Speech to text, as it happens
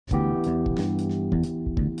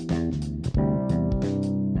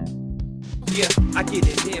Yeah, I get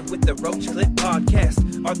it in with the Roach Clip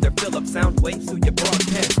Podcast. Arthur Phillips, sound waves through your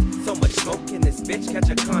broadcast. So much smoke in this bitch, catch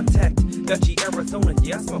a contact. Dutchy, Arizona,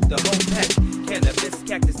 yeah, I smoked the whole pack. Cannabis,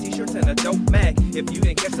 cactus, t-shirts, and a dope mag. If you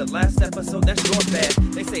didn't catch the last episode, that's your bad.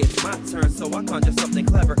 They say it's my turn, so I conjure something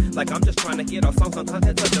clever. Like I'm just trying to get our songs on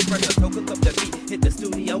content under pressure. So cook up the beat, hit the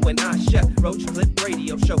studio, and I chef. Roach Clip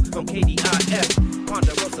Radio Show on KDIF.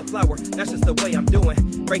 Ponderosa Flower, that's just the way I'm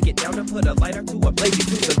doing. Break it down and put a lighter to a blazing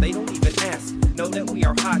too, so they don't even ask. Know that we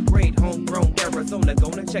are high grade, homegrown Arizona.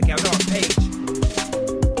 Gonna check out our page.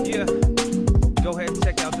 Yeah, go ahead and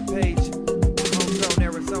check out the page. Homegrown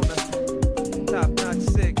Arizona, top notch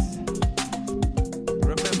 6.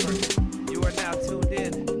 Remember, you are now tuned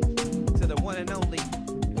in to the one and only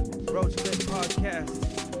Roach Clip Podcast.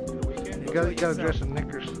 You gotta dress in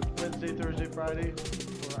knickers. Wednesday, Thursday, Friday,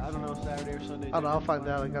 or I don't know, Saturday or Sunday. I don't know, I'll find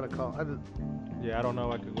out. I got a call. Yeah, I don't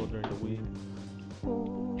know. I could go during the week.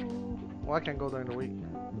 Well, I can't go during the week.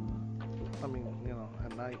 I mean, you know,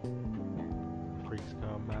 at night. Freaks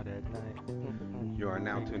come out at night. You are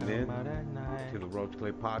now tuned in to the Roach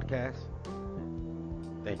Clip Podcast.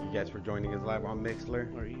 Thank you guys for joining us live on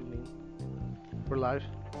Mixlr. Or evening. We're live.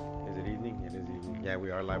 Is it evening? It is evening. Yeah,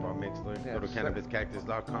 we are live on Mixlr. Yeah, Go to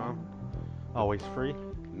cannabiscactus.com. Always free.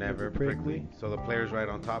 Never prickly. So the player's right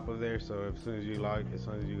on top of there. So as soon as you go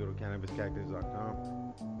to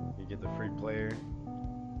cannabiscactus.com, you get the free player.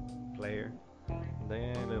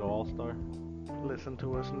 Then little all-star. Listen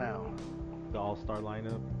to us now. The all-star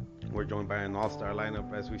lineup. We're joined by an all-star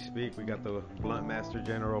lineup as we speak. We got the Blunt Master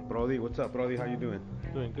General Brody. What's up, Brody? How you doing?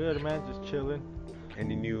 Doing good, man. Just chilling.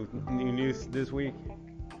 Any new news this week?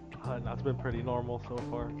 That's been pretty normal so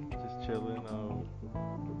far. Just chilling.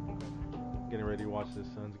 Getting ready to watch this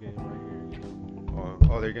Suns game right here. You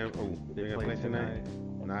know. They're gonna play tonight.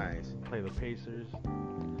 Nice. Play the Pacers.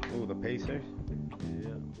 Ooh, the Pacers.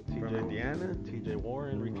 Yeah. From Indiana. TJ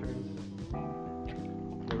Warren returns.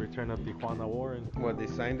 They return up Tijuana Warren. What, they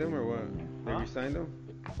signed him or what? They re-signed him?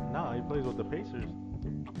 Nah, he plays with the Pacers.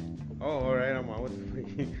 Oh, alright, I'm on. What the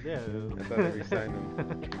fuck? Yeah. I thought they re-signed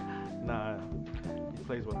him. Nah, he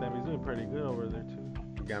plays with them. He's doing pretty good over there too.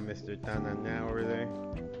 You got Mr. Tanana over there.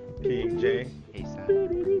 King J. Hey, son.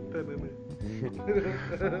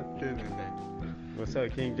 What's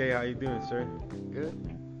up, King J? How you doing, sir? Good.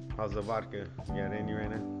 How's the vodka? You got any right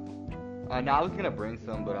now? No, I was gonna bring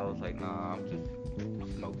some, but I was like, nah, I'm just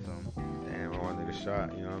smoke some. Damn, I wanted a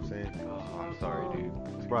shot, you know what I'm saying? Oh, I'm sorry, dude.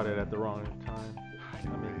 Just brought it at the wrong time. I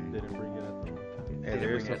mean, didn't bring it at the wrong time. Hey,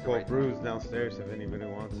 there's some cold brews downstairs if anybody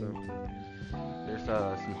wants some. There's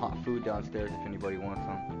some hot food downstairs if anybody wants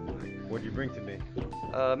some. What'd you bring today?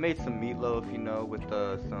 Made some meatloaf, you know, with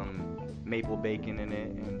some maple bacon in it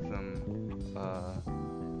and some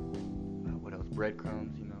what else?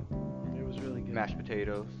 Breadcrumbs, you know. It was really good. Mashed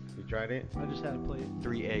potatoes. You tried it? I just had a plate.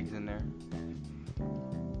 3 eggs in there.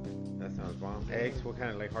 That sounds bomb. Eggs? What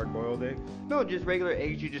kind? Like hard-boiled eggs? No, just regular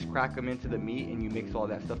eggs. You just crack them into the meat and you mix all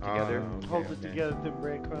that stuff together. Okay, Hold it together with the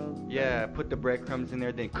breadcrumbs. Yeah, put the breadcrumbs in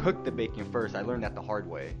there, then cook the bacon first. I learned that the hard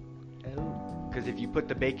way. Because if you put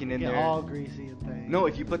the bacon in there, all greasy and things. no,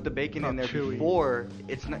 if you put the bacon in there chewy. before,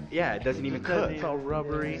 it's not. Yeah, it doesn't even cook. It's all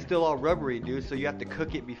rubbery. It's still all rubbery, dude. So you have to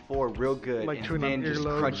cook it before, real good, Like and chewing on then just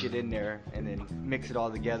earlobes. crunch it in there, and then mix it all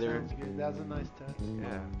together. Sounds good. That was a nice touch.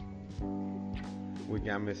 Yeah. We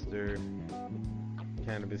got Mr.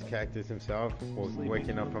 Cannabis Cactus himself, Sleeping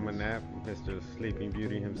waking up from a Beauty. nap. Mr. Sleeping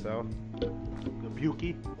Beauty himself. The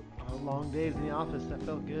Buki. Long days in the office, that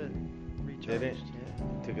felt good. Recharged. Did it?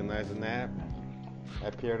 Yeah. Took a nice nap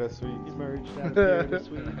at Pierda Suites. Emerged out of the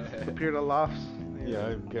suite. Appeared at Lofts.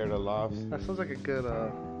 Yeah, Pierda Lofts. That sounds like a good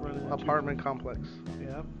Running into- apartment complex.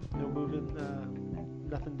 Yeah. No moving,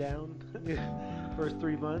 nothing down. First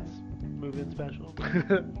 3 months, move-in special.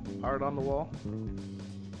 Art on the wall.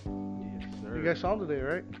 Yes, sir. You guys saw him today,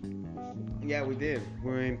 right? Yeah, we did.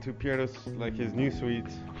 We went to Pierda's, like his new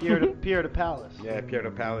suites. Pierre to Palace. Yeah,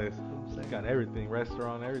 Pierda Palace. It's got everything,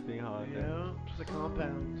 restaurant, everything, huh? Yeah, it's a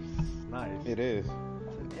compound. Nice. It is.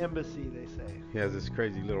 It's an embassy, they say. He has this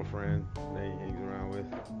crazy little friend that he hangs around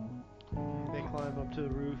with. They climb up to the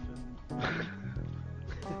roof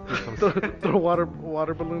Throw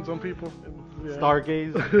water balloons on people. and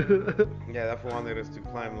Stargaze. Yeah, that fool wanted us to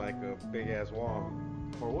climb like a big ass wall.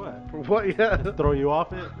 Or what? For what? Yeah. Throw you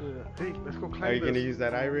off it? Hey, let's go climb Are you this. gonna use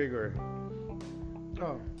that iRig or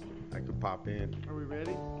Oh, I could pop in? Are we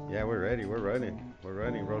ready? Yeah, we're ready. We're running. We're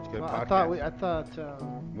running. Roach Clip Well, Podcast. I thought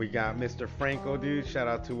We got Mr. Franco, dude. Shout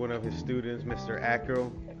out to one of his students, Mr.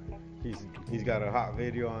 Acro. He's got a hot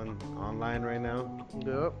video online right now.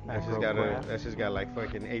 Yep. That's just got like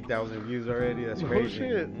fucking 8,000 views already. That's Oh crazy.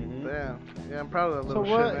 shit. Mhm. Damn. Yeah, I'm proud of that So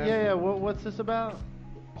little what? shit, man. Yeah. What's this about?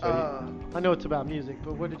 I know it's about music,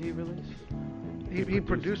 but what did he release? He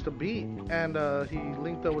produced a beat and he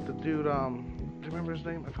linked up with the dude. Do you remember his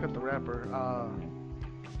name? I forgot the rapper.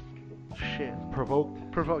 Shit.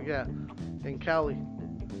 Provoked. Yeah, in Cali,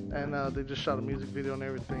 and they just shot a music video and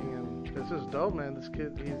everything. And this is dope, man. This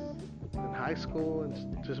kid, he's in high school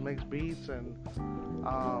and just makes beats and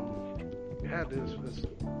yeah, dude, it's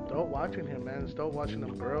dope watching him, man. It's dope watching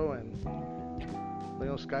him grow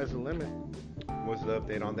and sky's the limit. What's the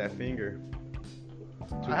update on that finger?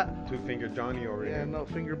 Two finger Johnny over Yeah, here. no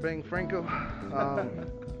finger bang Franco.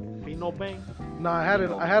 Fino Bang. No, I had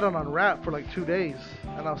it on wrap for like 2 days,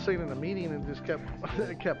 and I was sitting in a meeting and it just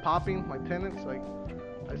kept popping. My tenants, like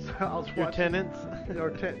I was Your watching, tenants? or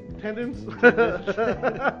tendons.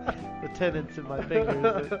 The tenants in my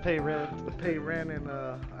fingers that pay rent. Pay rent and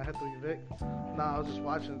I had to evict. No, I was just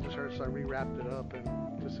watching it, just hurt, so I re-wrapped it up and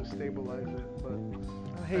just to stabilize it. But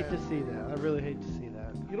I hate to see that. I really hate to see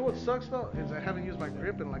that. you know what sucks though is I haven't used my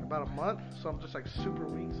grip in like about a month, so I'm just like super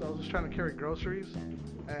weak. So I was just trying to carry groceries,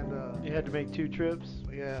 and You had to make 2 trips.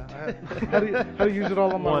 yeah, I had to use it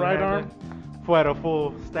all on my right arm. Who had a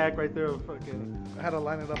full stack right there of fucking. I had to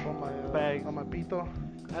line it up on my Bags. on my pito.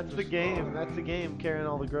 That's the game. That's the game. Carrying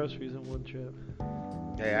all the groceries in one trip.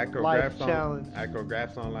 Hey, Life Acrograph's challenge.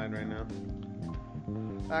 Acrograph's online right now.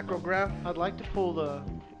 Acrograph. I'd like to pull the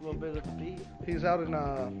little bit of the beat. He's out in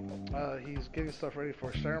he's getting stuff ready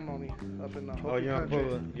for a ceremony up in the Hopi Oh, you want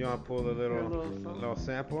country. to pull a little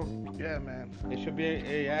sample? Yeah, man. It should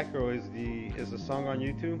be Acro is the song on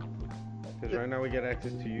YouTube? Because right now we get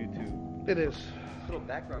access to YouTube. It is. Little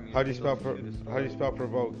background music. How do you spell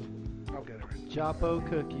provoked? I'll get it right. Joppo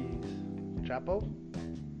Cookies. Chapo.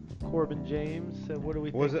 Corbin James said, "What do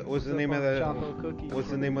we What's think? the up name of on that? Joppo Cookies? What's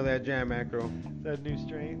the name of that jam, Acro? That new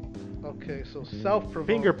strain? Okay, so self-provoke.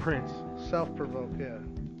 Fingerprints. Self-provoke, yeah.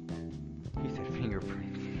 He said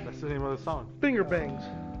fingerprints. That's the name of the song. Finger bangs.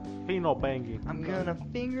 Fino Banging. I'm gonna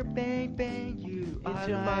finger bang you all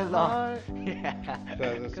Into my night long. heart. Yeah. So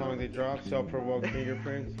that's the song they dropped, Self-Provoked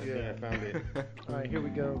Fingerprints. I think I found it. All right, here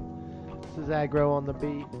we go. This is Aggro on the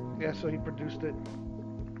beat. Yeah, so he produced it.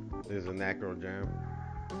 This is an Acro jam.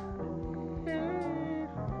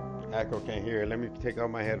 Acro can't hear it. Let me take out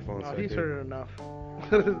my headphones. Oh, so I he's can- heard it enough.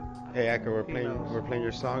 Hey, Acro, He knows. we're playing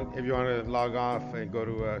your song. If you want to log off and go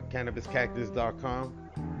to cannabiscactus.com,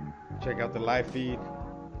 check out the live feed.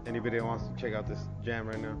 Anybody that wants to check out this jam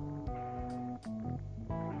right now.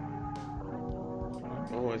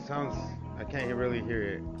 Oh, it sounds. I can't really hear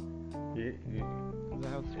it.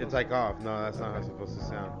 It's like off. No, that's not how it's supposed to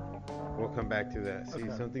sound. We'll come back to that. See,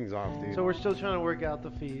 Okay. something's off, dude. So we're still trying to work out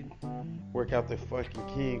the feed. Work out the fucking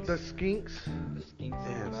kinks. The skinks. The skinks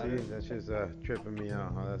Damn, about see, it. that's just tripping me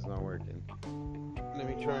out. How that's not working. Let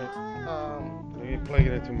me try it. Let me plug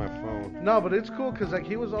it into my phone. No, but it's cool because like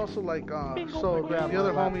he was also like so Grab the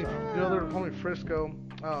other my homie Frisco,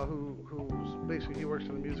 who's basically he works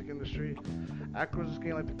in the music industry. Acro's just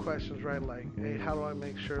getting like the questions right, like, hey, how do I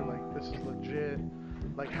make sure like this is legit?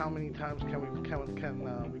 Like how many times can we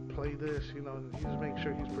play this? You know, and he just makes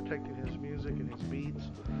sure he's protecting his music and his beats.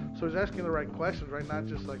 So he's asking the right questions, right? Not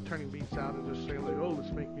just like turning beats out and just saying like, oh,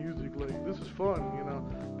 let's make music, like this is fun, you know.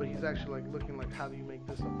 But he's actually like looking like, how do you make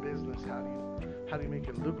this a business? How do you make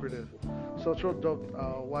it lucrative? So it's real dope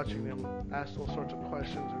watching him ask all sorts of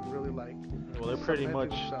questions and really like. Well, they're pretty cement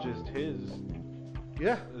much himself. just his.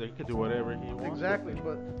 Yeah. They could do whatever he wants. Exactly,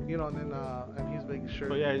 but you know, and then and he's making sure.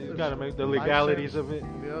 But yeah, he's there's got to make the license. legalities of it.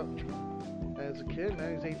 Yep. And as a kid,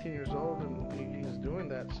 man, he's 18 years old and he's doing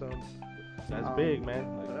that. So That's big, man.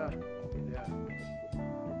 Like, yeah.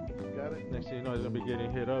 Got it. next thing you know, he's gonna be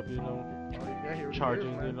getting hit up. You know, Oh, yeah, here he charging,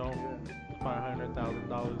 is, man. you know,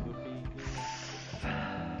 $500,000 a fee.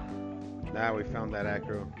 Now we found that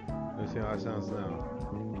Acro. Let's see how it sounds now.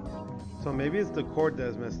 So maybe it's the chord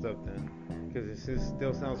that's messed up then, because it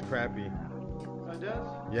still sounds crappy. Oh, it does?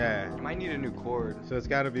 Yeah. You might need a new chord. So it's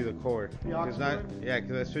got to be the chord. The aux It's not. cord? Yeah,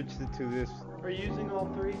 because I switched it to this. Are you using all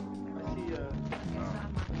 3? I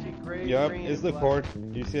see gray, Yup, green, it's and the black. chord.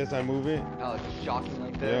 You see as I move it? Oh, it's shocking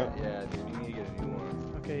like that? Yeah, dude, you need to get a new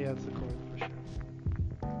one. Okay, yeah, it's the chord for sure.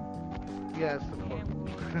 Yeah, it's the chord.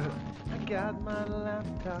 I got my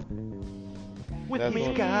laptop. That's He's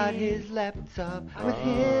what- got his laptop with Ah,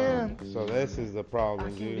 him. So this is the I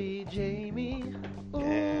problem, can dude. be Jamie.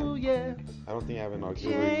 Damn. Ooh, yeah. I don't think I have an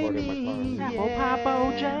auxiliary cord in my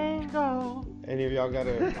car. Django. Any of y'all got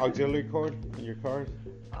an auxiliary cord in your cars?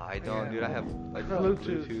 I don't, dude. I have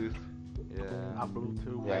Bluetooth. Bluetooth. Yeah.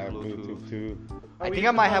 Bluetooth. Yeah, Bluetooth. Bluetooth too. I think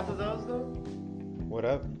I might have. both of those though. What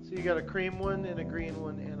up? So you got a cream one and a green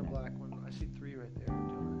one and a black one. I see 3 right there.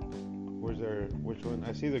 Where's our, which one?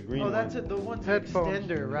 I see the green Oh, one. that's it. The one's an Headphones.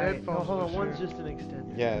 extender, right? Headphones Oh, hold on. for One's sure. just an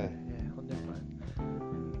extender. Yeah. Yeah. Oh, never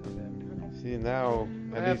mind. See, now,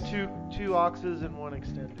 I at have least, two auxes and one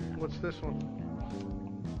extender. What's this one?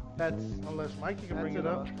 That's Unless Mikey can that's bring an it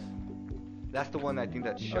up. aux. That's the one I think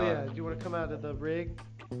that's shot. Oh yeah. Do you want to come out of the rig?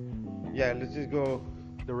 yeah, let's just go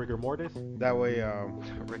The rigor mortis. that way.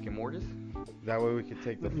 Rick and Mortis. That way we can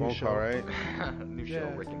take the New phone show. call, right? New show,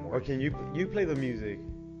 Yeah. Rick and Or Mortis. can you play the music?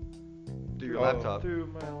 Through your Oh. laptop. Through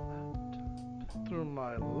my laptop. Through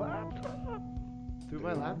my laptop. Through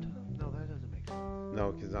my laptop? No, that doesn't make sense.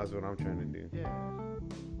 No, because that's what I'm trying to do. Yeah.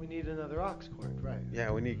 We need another aux cord, right?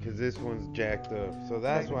 Yeah, we need, because this one's jacked up. So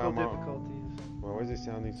that's why Technical I'm on. difficulties. Well, why is it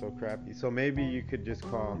sounding so crappy? So maybe you could just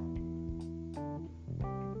call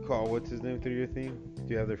what's his name through your thing?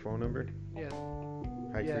 Do you have their phone number? Yeah.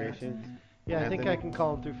 High Yeah. Creations? Yeah, I think Anthony? I can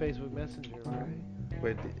call them through Facebook Messenger, right?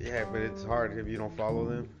 But yeah, but it's hard if you don't follow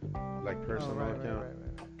them, like personal right, account,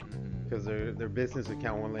 Mhm. because their business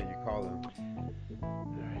account won't let you call them.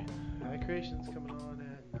 Alright. High Creation's coming on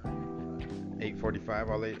at 9:45.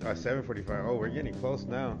 8:45, 7:45. Oh, we're getting close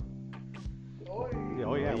now. Yeah,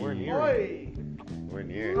 oh yeah, we're near. We're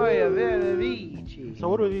near. So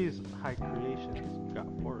what do these high creations got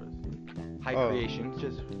for us? High Oh. Creations.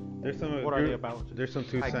 Just There's some. what are they about? There's some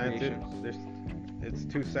two High scientists. Creations. It's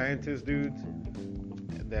two scientist dudes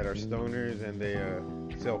that are stoners, and they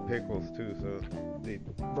sell pickles too. So they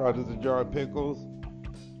brought us a jar of pickles.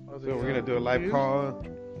 So we're gonna do a live call.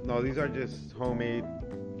 No, these are just homemade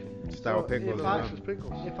style So pickles. if you I- know? Delicious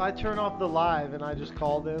pickles. If I turn off the live and I just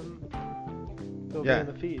call them, they'll Yeah. be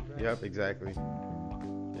in the feed, right? Yep, exactly.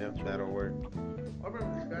 Yep, that'll work. I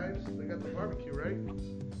remember these guys. They got the barbecue, right?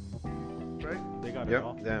 Right? They got it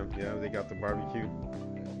all. Yep, them. Yeah, they got the barbecue.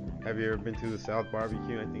 Have you ever been to the South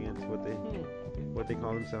Barbecue? I think it's what they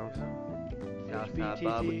call themselves. Southside HBTT.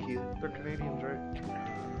 barbecue. They're Canadians,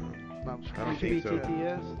 right? No, I'm just I don't kidding. think so.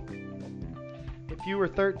 HBTTS. If you were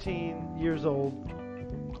 13 years old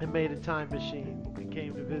and made a time machine and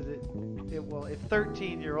came to visit, if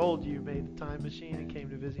 13-year-old you made a time machine and came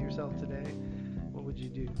to visit yourself today, what would you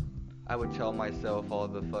do? I would tell myself all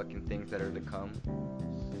the fucking things that are to come,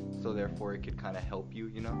 so therefore it could kind of help you,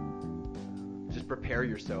 you know? Just prepare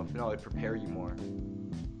yourself. No, it'd prepare you more.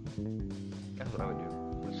 That's what I would do.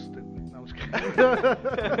 That's stupid. No, I'm just kidding.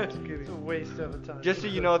 Just It's a kidding. waste of a time. Just so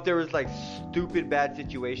you know, if there was like stupid bad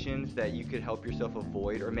situations that you could help yourself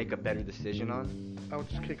avoid or make a better decision on, I would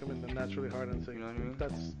just kick them in the nuts really hard and say, You know what I mean?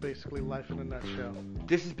 that's basically life in a nutshell.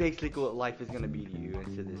 this is basically what life is gonna be to you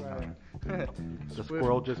instead of this time. The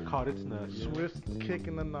squirrel just caught its nut. Yeah. Swift kick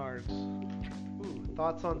in the nards. Ooh,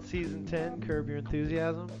 thoughts on season 10, Curb Your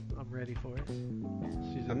Enthusiasm? I'm ready for it.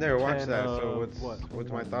 Season I've never watched 10 that, so of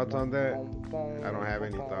what's my thoughts on that? Boom, boom, I don't have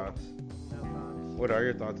any boom. thoughts. No thoughts. What are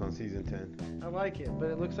your thoughts on season 10? I like it, but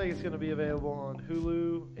it looks like it's going to be available on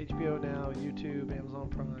Hulu, HBO Now, YouTube, Amazon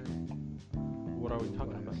Prime. What are we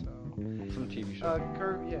talking about? So, Some TV show.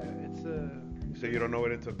 Curb, yeah, it's So you don't know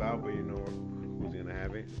what it's about, but you know who's gonna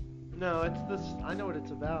have it. no, it's this. I know what it's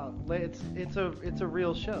about. It's a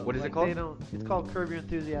real show. What is it Like, called? They don't. It's called Curb Your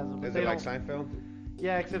Enthusiasm. but Is they it like don't- Seinfeld?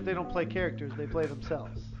 Yeah, except they don't play characters. They play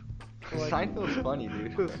themselves. So, like- Seinfeld's funny,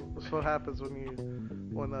 dude. That's what happens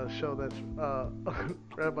when a show that's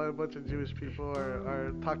ran by a bunch of Jewish people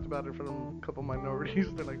or talked about it from a couple minorities.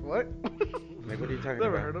 They're like, what? Like, what are you talking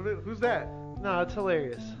Never about? heard of it. Who's that? No, it's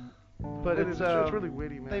hilarious. But It it's is- it's really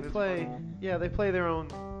witty, man. They It's play. funny. Yeah, they play their own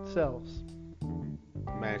selves.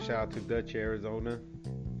 Man, shout out to Dutch, Arizona.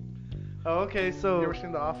 Oh, okay. You So ever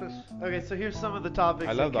seen The Office? okay, so here's some of the topics.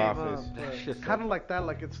 I love that The came Office. Up. Right. Shit's Kind of like that.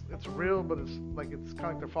 Like it's real, but it's kind of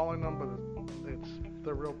like they're following them, but it's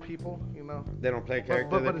they're real people, you know. They don't play character,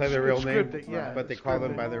 but they play it's- their real it's name. scripted, yeah, But they it's call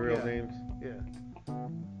them scripted, by their real yeah. names. Yeah.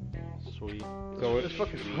 Sweet. So It's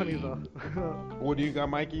fucking funny though. what do you got,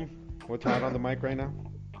 Mikey? What's hot on the mic right now?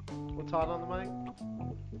 What's hot on the mic?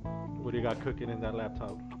 What do you got cooking in that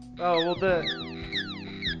laptop? Oh, well, the.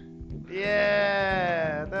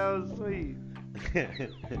 Yeah, that was sweet.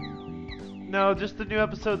 No, just the new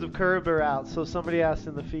episodes of Curb are out. So somebody asked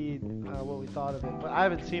in the feed what we thought of it, but I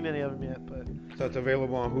haven't seen any of them yet. But So it's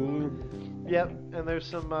available on Hulu. yep, and there's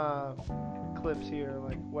some clips here,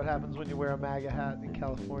 like what happens when you wear a MAGA hat in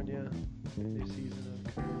California. New season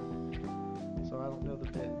of Curb. So I don't know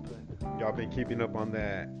the bit, but Y'all been keeping up on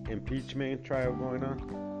that impeachment trial going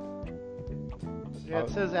on? yeah, it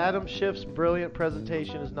says Adam Schiff's brilliant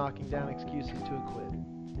presentation is knocking down excuses to acquit.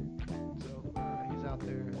 So he's out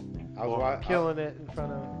there. I was killing it in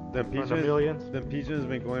front of. The in front of impeachment. millions. The impeachment's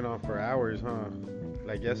been going on for hours, huh?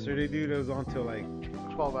 Like yesterday, dude, it was on till like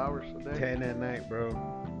 12 hours a day. 10 at night, bro.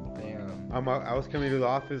 Damn. I was coming to the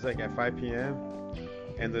office like at 5 p.m.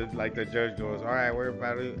 and the judge goes, all right, we're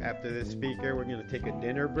about to, after this speaker, we're gonna take a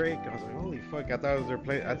dinner break. I was like, holy fuck! I thought they were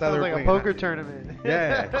playing. I thought Sounds they were like playing a poker tournament.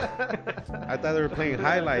 Yeah. I thought they were playing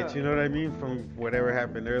highlights. You know what I mean, from whatever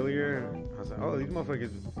happened earlier. I was like, oh, these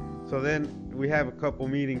motherfuckers. So then we have a couple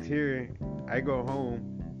meetings here. I go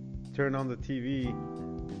home, turn on the TV,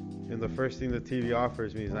 and the first thing the TV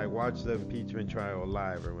offers me is like, watch the impeachment trial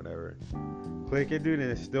live or whatever. Click it, dude, and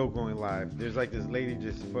it's still going live. There's like this lady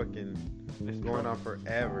just fucking going on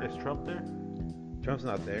forever. Is Trump there? Trump's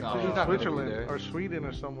not there. No. He's He's in not gonna be Switzerland there. or Sweden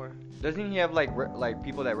or somewhere. Doesn't he have like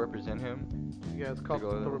people that represent him? Yeah, it's called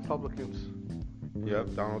go the there. Republicans.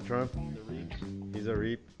 Yep, Donald Trump. The reaps. He's a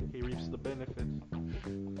reap. He reaps the benefits.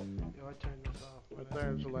 Yo, I turned this off. Right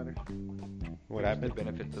there's the letter. What The happened?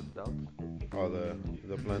 benefits of the doubt. Oh,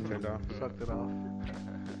 the blunt turned off. Sucked it off.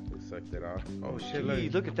 Sucked it off. Oh shit! Gee,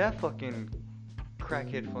 look at that fucking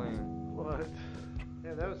crackhead flame. What?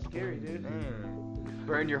 Yeah, that was scary, dude. Damn.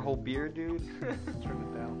 Burn your whole beard, dude. Turn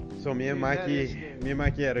it down. So me and Dude, that is Mikey, scary. me and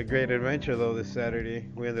Mikey had a great adventure though this Saturday.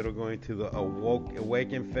 We ended up going to the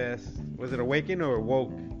Awaken Fest. Was it Awaken or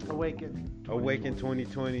Awoke? Awaken. Awaken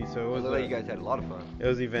 2020. So it was. Look like you guys had a lot of fun. It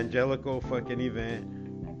was evangelical fucking event.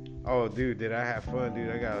 Oh, dude, did I have fun, dude?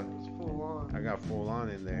 I It's full on. got full on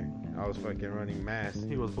in there. I was fucking running mass.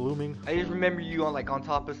 He was blooming. I just remember you on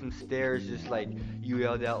top of some stairs, just like you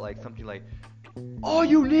yelled out like something like, "All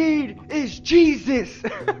you need is Jesus."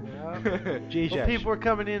 Jesus. Well, people were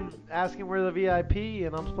coming in asking where the VIP,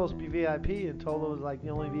 and I'm supposed to be VIP, and Tolo was like, the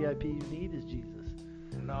only VIP you need is Jesus.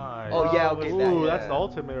 Nice. Oh, yeah, okay, Ooh, that, that's yeah. the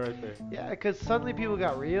ultimate right there. Yeah, because suddenly people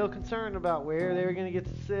got real concerned about where they were going to get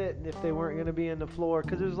to sit and if they weren't going to be in the floor,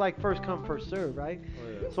 because it was like first come, first serve, right?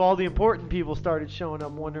 Oh, yeah. So all the important people started showing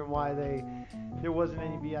up, wondering why there wasn't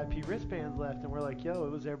any VIP wristbands left, and we're like, yo,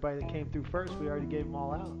 it was everybody that came through first. We already gave them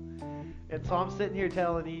all out. And so I'm sitting here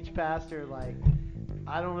telling each pastor, like,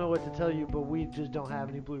 I don't know what to tell you, but we just don't have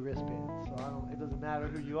any blue wristbands. So it doesn't matter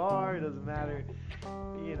who you are. It doesn't matter,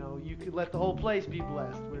 you could let the whole place be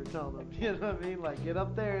blessed. We were telling them, you know what I mean? Like, get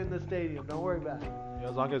up there in the stadium. Don't worry about it. Yeah,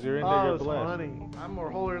 as long as you're in there, Oh, you're it's blessed. funny. I'm more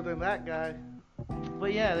holier than that guy.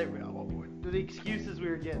 But yeah, the excuses we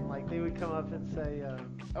were getting, like they would come up and say,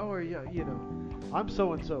 "Oh, or yeah, I'm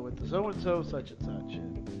so and so with the so and so such and such,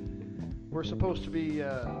 and we're supposed to be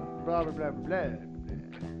blah blah blah blah blah."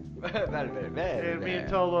 And me and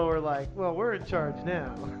Tolo were like, "Well, we're in charge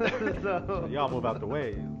now." So Y'all move out the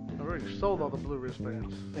way. I already sold all the blue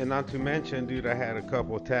wristbands. And not to mention, dude, I had a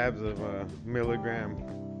couple tabs of milligram,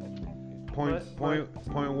 point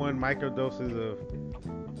one microdoses of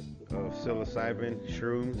psilocybin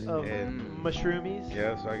shrooms, of and mushroomies.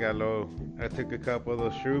 yeah, so I took a couple of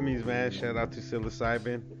those shroomies, man. Shout out to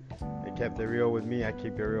psilocybin. They kept it real with me. I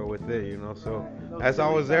keep it real with it, So Right. Those as I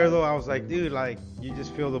was there really though, I was like, dude, like you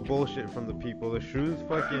just feel the bullshit from the people. The shrooms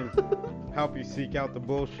fucking help you seek out the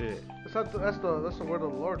bullshit. That's the word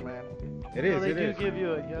of the Lord, man. It No, is. they It do is. give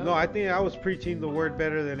you a No, I think I was preaching the word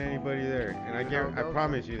better than anybody there, and I You know, I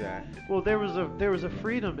promise you that. Well, there was a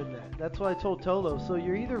freedom in that. That's what I told Tolo. So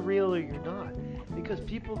you're either real or you're not, because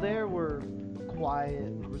people there were quiet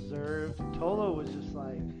and reserved. And Tolo was just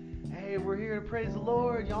like, "Hey, we're here to praise the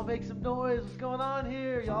Lord. Y'all make some noise. What's going on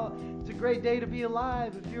here? Y'all, it's a great day to be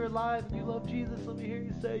alive. If you're alive and you love Jesus, let me hear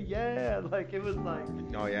you say yeah." Like it was like.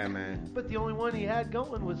 Oh yeah, man. But the only one he had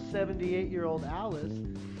going was 78-year-old Alice,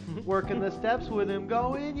 working the steps with him,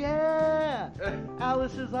 going, "Yeah!"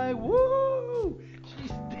 Alice is like, "Woo!"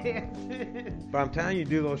 She's dancing. But I'm telling you,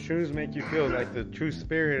 dude, those shrooms make you feel like the true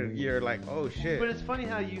spirit. You're like, oh shit. But it's funny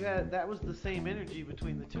how that was the same energy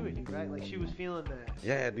between the two of you, right? Like she was feeling that.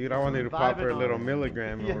 Yeah, dude, I wanted to pop her a Vibing little on it.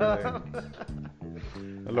 milligram over Yeah. there.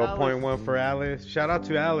 A little Alice. 0.1 for Alice. Shout out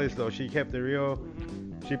to Alice though. She kept it real.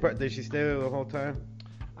 Mhm. Did she stay there the whole time?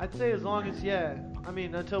 I'd say as long as,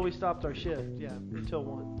 until we stopped our shift, until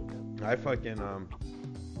 1. I fucking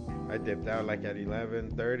I dipped out like at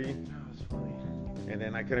 11:30, That was funny. and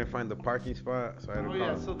then I couldn't find the parking spot, so I had to Oh call.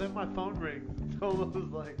 yeah, so then my phone rings and Tolo was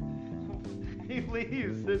like, he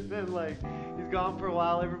leaves and then like, he's gone for a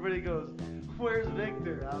while, everybody goes, "Where's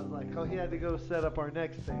Victor?" I was like, oh, he had to go set up our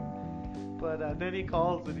next thing. But then he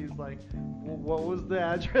calls and he's like, well, what was the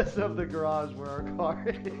address of the garage where our car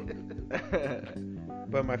is?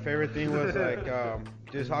 But my favorite thing was like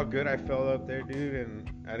just how good I felt up there, dude, and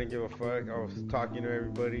I didn't give a fuck. I was talking to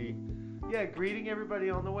everybody, Yeah, greeting everybody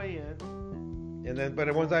on the way in. and then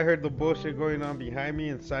but once I heard the bullshit going on behind me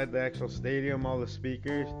inside the actual stadium, all the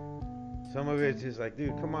speakers, Some of it's just like,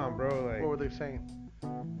 dude, come on, bro. What were Like, they saying?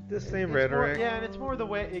 the same It's rhetoric. More, yeah, and it's more the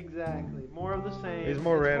way, exactly. More of the same. It's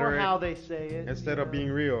more rhetoric More how they say it. Instead you of know? being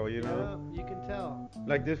real, you know? Yeah, you can tell.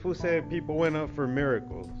 Like this fool said people went up for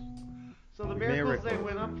miracles. So the miracles they Miracles.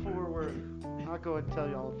 went up for were, I'll go ahead and tell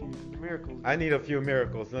you all a few. The miracles. I need a few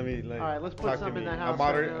miracles. Let me, like, All right, let's put talk some to in me. the A house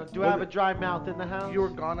modern- right now. Do I what have a is- dry mouth in the house? You were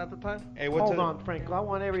gone at the time? Hey, what's Hold a, on, Franco. I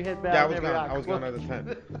want every head bowed Yeah, I and was every gone. eye I was gone at the closed.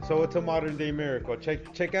 time. So what's a modern day miracle?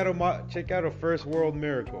 Check out a first world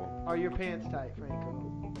miracle. Are your pants tight, Franco?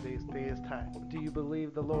 Stay as tight. Do you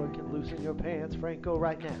believe the Lord can loosen your pants, Franco,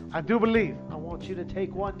 right now? I do believe. I want you to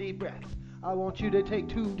take one deep breath. I want you to take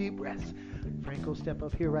 2 deep breaths. Franco, step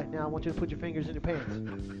up here right now. I want you to put your fingers in your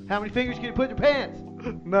pants. How many fingers can you put in your pants?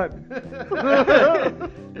 None.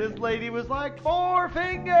 This lady was like, 4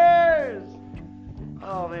 fingers.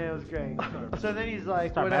 Oh man, it was great. So then he's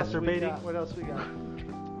like, Start what else we masturbating? got? What else we got?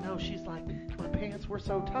 No, she's like, my pants were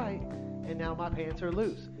so tight, and now my pants are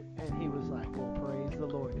loose. And he was like, well, praise the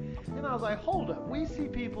Lord. And I was like, hold up. We see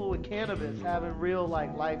people with cannabis having real,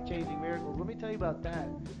 like, life-changing miracles. Let me tell you about that.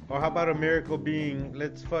 Or how about a miracle being,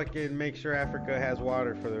 let's fucking make sure Africa has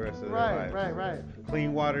water for the rest of their lives. Right.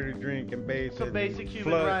 Clean water to drink and bathe. Some and basic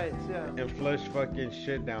human flush- rights, yeah. And flush fucking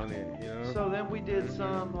shit down it, you know? So then we did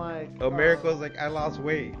some, like... A miracle is like, I lost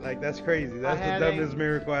weight. Like, that's crazy. That's had the a- dumbest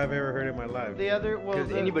miracle I've ever heard in my life. The other, well,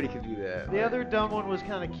 Because anybody could do that. The other dumb one was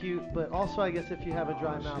kind of cute, but also I guess if you have a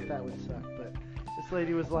dry mouth, shit. that would suck. But this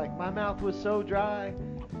lady was like, my mouth was so dry,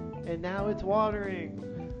 and now it's watering.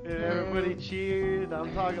 And everybody cheered.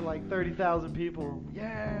 I'm talking like 30,000 people.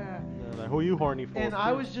 Yeah. Like, who you horny for? And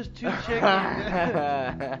I was just too chicken.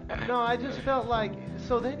 No, I just felt like,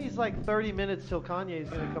 so then he's like 30 minutes till Kanye's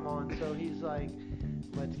going to come on. So he's like,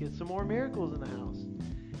 let's get some more miracles in the house.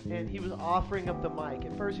 And he was offering up the mic.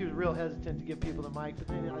 At first he was real hesitant to give people the mic, but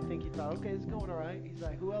then I think he thought, okay, it's going all right. He's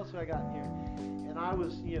like, who else have I got in here? And I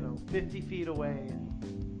was, 50 feet away.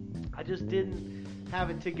 And I just didn't have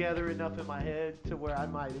it together enough in my head to where I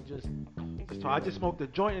might have just... So I just smoked a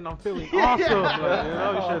joint and I'm feeling Yeah. awesome.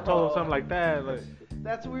 Like, you should have told him something like that. Like,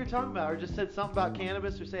 That's what we were talking about. Or just said something about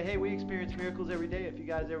cannabis, or say, hey, we experience miracles every day. If you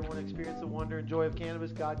guys ever want to experience the wonder and joy of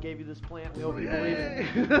cannabis, God gave you this plant. We hope you believe it.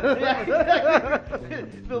 Yeah, exactly.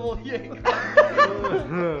 The little yank.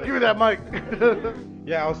 Give me that mic.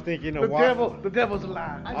 Yeah, I was thinking the of the devil's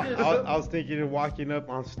alive. I was thinking of walking up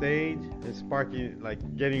on stage and sparking, like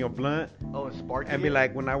getting a blunt, Oh, and sparking and be it?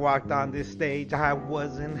 like, when I walked on this stage, I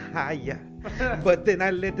wasn't higher, but then I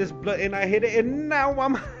lit this blunt and I hit it, and now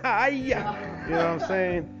I'm higher. You know what I'm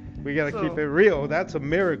saying? We gotta So- keep it real. That's a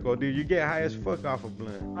miracle, dude. You get high as fuck off a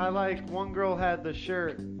blunt. I like, one girl had the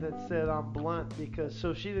shirt that said I'm blunt because,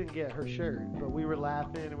 so she didn't get her shirt, but we were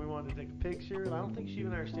laughing and we wanted to take a picture, and I don't think she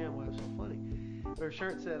even understand why it was so funny. Her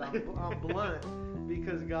shirt said I'm blunt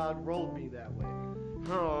because God rolled me that way.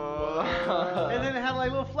 And then it had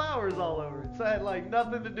like little flowers all over it, so it had like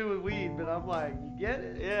nothing to do with weed, but I'm like, you get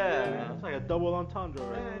it? Yeah. it's like a double entendre,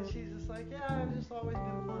 right? And she's just like, yeah, I've just always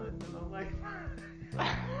been blunt, and I'm like,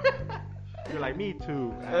 You're like, me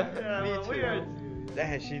too. yeah, Me well, we too. are too.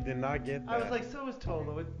 Damn, she did not get that. I was like, so is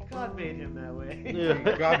Tolo. God made him that way.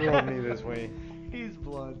 Yeah. God rolled me this way. He's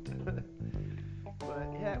blunt. But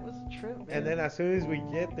yeah, it was a trip, man. And then as soon as we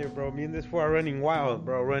get there, bro, me and this fool are running wild,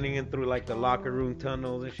 bro, running in through like the locker room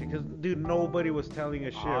tunnels and shit. Cause dude, nobody was telling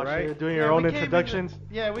us shit, Aw, right? shit, doing Yeah, your own we came in the- introductions.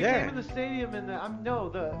 Yeah, we Yeah. came in the stadium and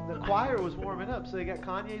the choir was warming up, so they got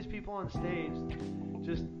Kanye's people on stage,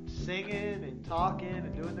 just singing and talking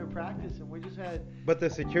and doing their practice, and we just had. But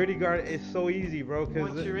the security guard is so easy, bro. Cause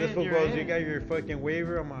Once you're this in, fool you're goes, in. you got your fucking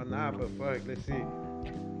waiver. I'm like, nah, but fuck, let's see.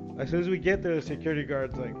 As soon as we get there, the security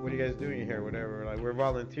guard's like, what are you guys doing here? Whatever. Like, we're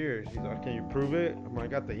volunteers. He's like, can you prove it? I'm like, I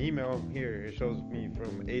got the email here. It shows me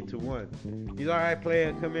from 8 to 1. He's all right, play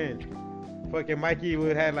it, come in. Fucking Mikey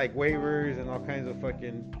would have like waivers and all kinds of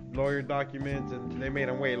fucking lawyer documents, and they made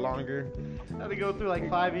him wait longer. Had to go through like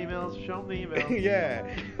 5 emails, show them the email. Yeah.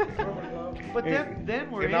 But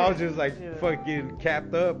then we're and in. I was just like Yeah. fucking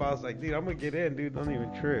capped up. I was like, dude, I'm gonna get in, dude. Don't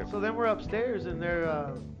even trip. So then we're upstairs and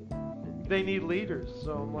they need leaders.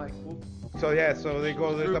 So I'm like, well, So yeah, so they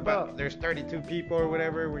go. Group up. There's 32 people or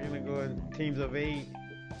whatever. We're gonna go in teams of 8,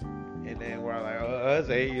 and then we're like us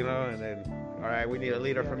 8, you know. And then all right, we need a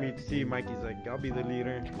leader from each team. Mikey's like, I'll be the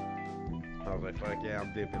leader. I was like, fuck yeah,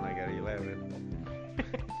 I'm dipping like at 11.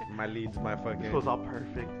 My lead's my This was fucking. all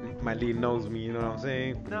perfect. My lead knows me. You know what I'm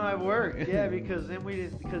saying? no, it worked. Yeah, because then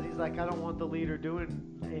because he's like, I don't want the leader doing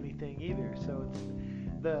anything either. So it's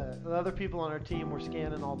the other people on our team were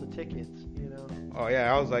scanning all the tickets, you know. Oh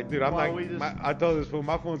yeah, I was like, dude, I'm Well, like, we just- I told this fool,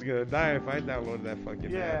 my phone's gonna die if I download that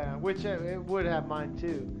fucking Yeah, app. which it would have mine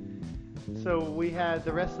too. So we had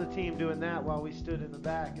the rest of the team doing that while we stood in the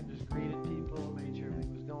back and just greeted people, made sure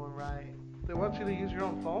everything was going right. They want you to use your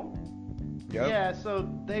own phone? Yep. Yeah, so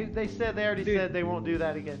they said they already Dude. said they won't do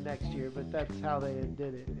that again next year, but that's how they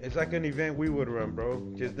did it. It's like an event we would run, bro.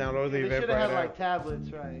 Just download the They event should have right had now. like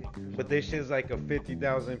tablets, right? But this shit's like a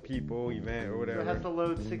 50,000 people event or So whatever. it has to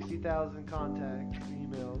load 60,000 contacts,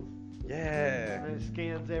 emails, Yeah. and it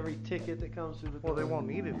scans every ticket that comes through the Well, they door. won't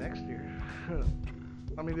need it next year.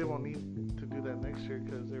 I mean, they won't need to do that next year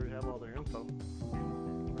because they already have all their info. You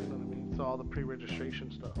know what I mean? So all the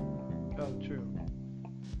pre-registration stuff. Oh, true.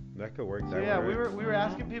 That could work So that yeah, way. we were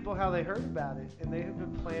asking people how they heard about it, and they have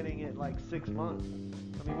been planning it like 6 months.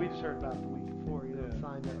 I mean, we just heard about it the week before,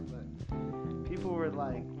 signed up, but people were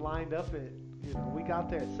like lined up at, we got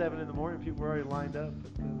there at 7 in the morning. People were already lined up.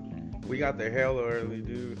 We got there hella early,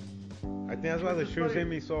 dude. I think that's why the It's shoes funny. hit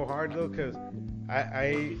me so hard though, cause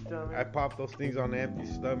I Stomach. popped those things on an empty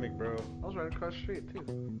stomach, bro. I was right across the street too.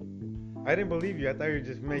 I didn't believe you. I thought you were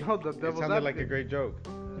just making. No, the It devil's sounded like a advocate. great joke.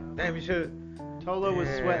 Damn, you should. Tolo was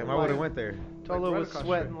sweating. I would have like, went there. Tolo right was across the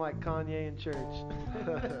sweating street. like Kanye in church.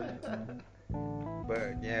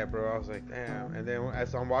 But yeah, bro, I was like, damn. And then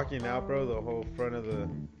as I'm walking out, bro, the whole front of the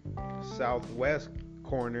southwest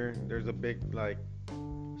corner, there's a big like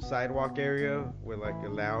sidewalk area with like a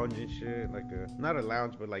lounge and shit, like not a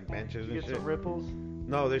lounge, but like benches You and get shit. some ripples.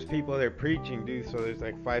 No, there's people there preaching, dude. So there's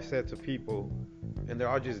like 5 sets of people, and they're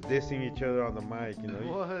all just dissing each other on the mic.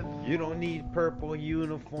 What? You don't need purple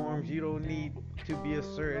uniforms. You don't need to be a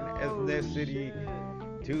certain Oh, ethnicity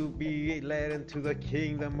shit. to be led into the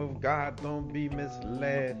kingdom of God. Don't be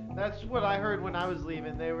misled. That's what I heard when I was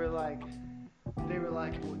leaving. They were like,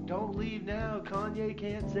 well, don't leave now. Kanye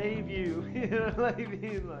can't save you. You know what I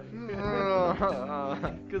mean? Like,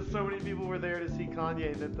 because so many people were there to see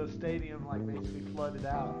Kanye that the stadium like basically flooded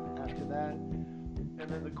out after that. And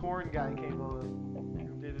then the Korn guy came on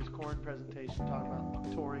and did his Korn presentation, talking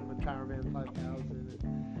about touring with Powerman 5000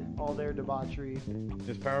 and all their debauchery.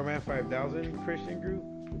 Is Powerman 5000 Christian group?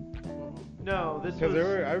 No, this Because was.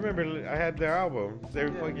 I remember I had their album. They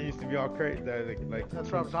Yeah. fucking used to be all crazy. Like, That's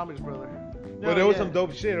Rob Zombie's brother. No, but it was yeah. some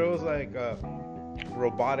dope shit. It was like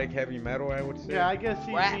robotic heavy metal, I would say. Yeah, I guess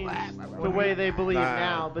he means the way they believe Nah,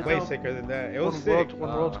 now, but way no, sicker than that. It was When sick.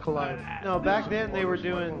 worlds collide. no, back then they were just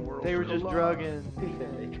collide. drugging,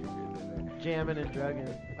 jamming and drugging.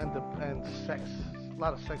 And sex. A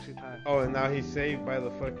lot of sexy time. Oh, and now he's saved by the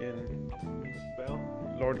fucking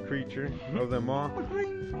Lord Creature of them all.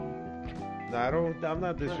 Nah, I'm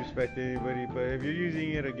not disrespecting anybody, but if you're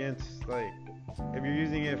using it against, like, if you're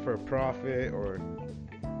using it for profit or,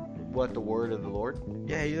 What, the word of the Lord?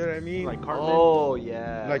 yeah, you know what I mean? Like Cartman. Oh,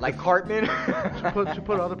 yeah. Like Like the- Cartman? To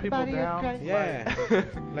put other people Body of down. Christ. Yeah,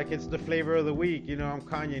 like it's the flavor of the week. You know, I'm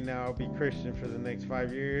Kanye now. I'll be Christian for the next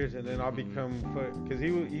 5 years, and then I'll become because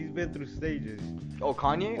he's been through stages. Oh,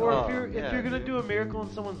 Kanye? Or Oh, if you're yeah, gonna dude. do a miracle in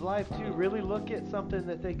someone's life too, really look at something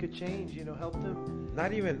that they could change. Help them.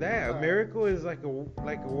 Not even that. A miracle is like a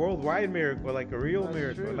worldwide miracle, like a real That's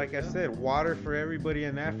miracle. true, Like I yeah. said, water for everybody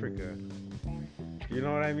in Africa. You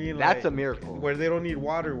know what I mean? That's Like, a miracle. where they don't need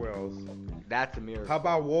water wells. That's a miracle. How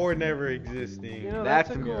about war never existing? That's That's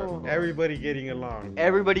a a miracle. cool. Everybody getting along.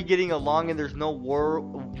 Everybody getting along and there's no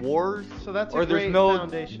wars. So that's or a there's great no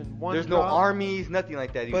foundation. One there's drop. no armies, nothing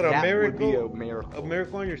like that. But a that would be miracle- a miracle. A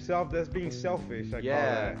miracle on yourself, that's being selfish. I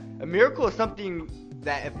Yeah, call a miracle is something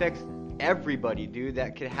that affects everybody, dude.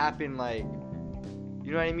 That could happen, like,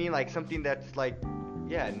 you know what I mean? Like something that's like,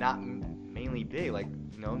 yeah, not mainly big. Like,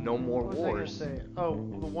 no more What was I gonna wars. say? Oh,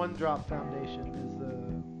 the One Drop Foundation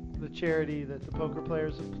is the charity that the poker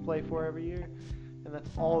players play for every year, and that's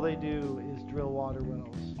all they do is drill water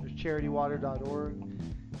wells. There's charitywater.org.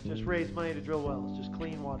 Just raise money to drill wells, just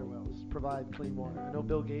clean water wells, provide clean water. I know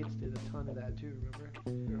Bill Gates did a ton of that too.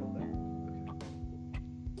 Remember?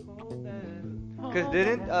 Because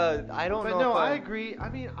didn't I don't But know. no, if I agree. I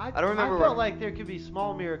mean, I don't remember I felt what- like there could be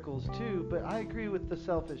small miracles too, but I agree with the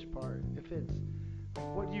selfish part. If it's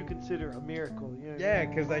what do you consider a miracle? You know what I Yeah,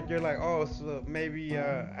 mean? because like you're like, oh, so maybe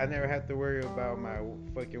I never have to worry about my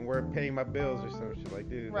fucking work paying my bills or some shit. Like,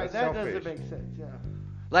 dude, Right, that's that selfish. doesn't make sense. Yeah.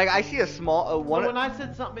 Like I see a small But one. when I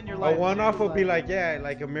said something in your A life, one-off too, would be like, yeah,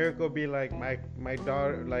 like a miracle would be like my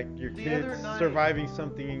daughter, like your The kids other night- surviving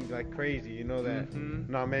something like crazy. You know that Mhm.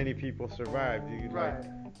 not many people survive. Dude. Right. Like,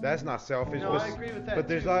 that's not selfish. No, but, I agree with that. But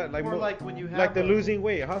there's too. like or like when you have like the a- losing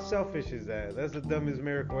weight. How selfish is that? That's the dumbest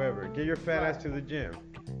miracle ever. Get your fat ass Right. to the gym.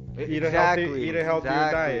 Exactly. Eat a healthier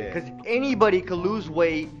diet. Because anybody could lose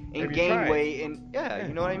weight and If you gain try. weight, and yeah,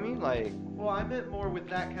 you know what I mean. Like, Well, I meant more with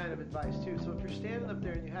that kind of advice too. So if you're standing up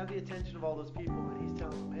there and you have the attention of all those people, and he's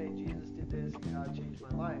telling them, "Hey, Jesus did this, and God changed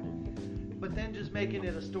my life," but then just making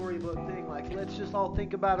it a storybook thing, like let's just all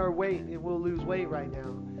think about our weight and we'll lose weight right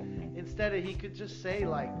now. Instead of he could just say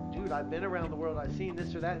like, dude, I've been around the world, I've seen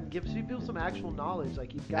this or that, and gives people some actual knowledge,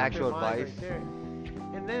 like he's got Actual their mind advice. right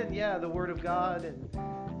there. And then yeah, the Word of God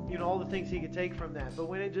and all the things he could take from that. But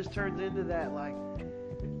when it just turns into that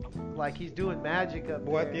like he's doing magic up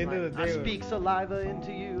Well, there, at the end like, of the I day, speak saliva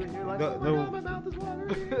into you, and you're like, oh my God, my mouth is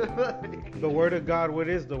watering. the Word of God, what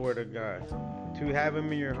is the Word of God? To have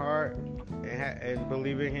Him in your heart and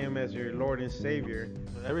believe in Him as your Lord and Savior.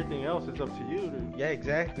 Everything else is up to you to Yeah,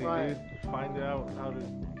 exactly, Right. dude. find out how to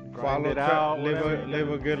Follow grind it out. live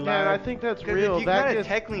a good Yeah, I life. think that's Because real. if you That kind of gets-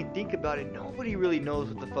 technically think about it, nobody really knows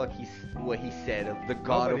what the fuck what he said of the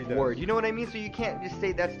God Nobody of does. Word. You know what I mean? So you can't just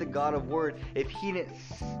say that's the God of Word if he didn't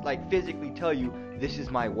like physically tell you this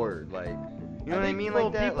is my word. Like, you know what I think, mean? well,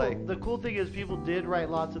 Like that. people, Like, the cool thing is people did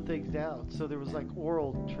write lots of things down, so there was like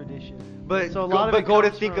oral tradition. but so a lot of it go to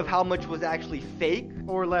comes think of from- how much was actually fake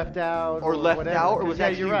or left out, or left whatever. out or 'Cause, was yeah,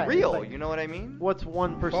 actually you're right. It's real. like, You know what I mean? what's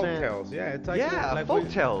 1%? Folktales, yeah, it's like Yeah, like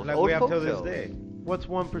folktales, like old we have till this folktales. day. What's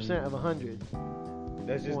 1% of 100?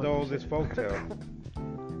 That's just 1%. the oldest folktale.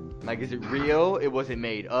 Like, is it real? It wasn't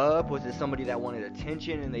made up? Was it somebody that wanted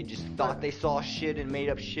attention and they just thought they saw shit and made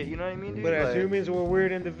up shit? You know what I mean, dude? But as Like- humans, we're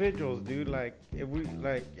weird individuals, dude. Like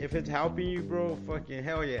if it's helping you, bro, fucking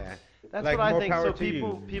hell yeah. That's like, what I more think. power So to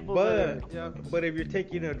you. people But that are, yeah. but if you're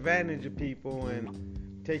taking advantage of people and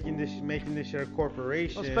making this shit a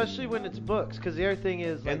corporation, Especially when it's books, because the other thing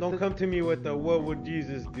is, like, and don't come to me with the what would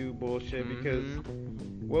Jesus do bullshit, because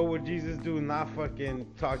Mhm. what would Jesus do? Not fucking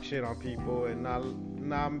talk shit on people and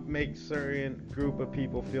not make certain group of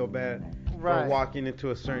people feel bad Right. for walking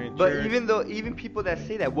into a certain But church. even people that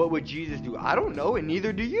say that, what would Jesus do? I don't know, and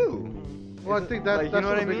neither do you. Well, I think that's like, you that's know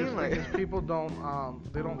what what I the biggest mean? thing Like- is people don't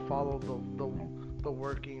they don't follow the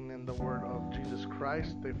working and the word of Jesus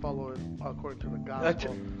Christ. They follow it according to the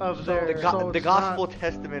gospel. Of So- their, so The it's gospel not-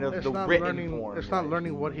 testament of it's the not written learning, form. It's not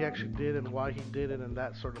learning what he actually did and why he did it and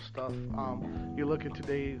that sort of stuff. You look at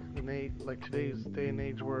today's day and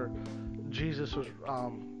age where Jesus was,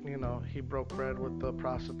 he broke bread with the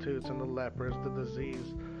prostitutes and the lepers, the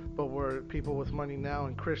disease. But where people with money now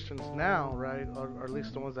and Christians now, right, or at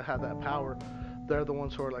least the ones that have that power, they're the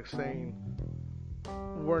ones who are like saying,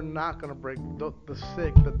 we're not gonna break the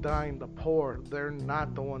sick, the dying, the poor. They're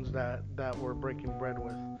not the ones that we're breaking bread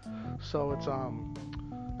with. So it's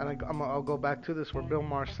and I'll go back to this where Bill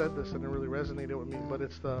Maher said this and it really resonated with me. But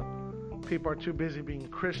it's the people are too busy being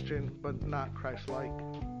Christian but not Christ-like.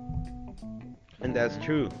 and that's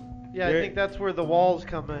true. yeah, I There- think that's where the walls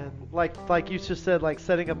come in. Like you just said, like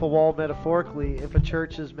setting up a wall metaphorically. If a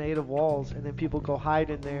church is made of walls and then people go hide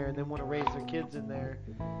in there and then want to raise their kids in there,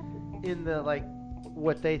 in the like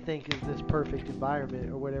what they think is this perfect environment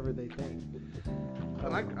or whatever they think.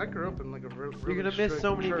 And I grew up in like a really You're gonna miss strict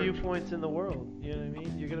so many church. viewpoints in the world. You know what I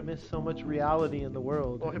mean? You're gonna miss so much reality in the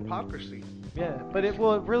world. Well, hypocrisy. Yeah, but it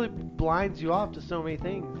really blinds you off to so many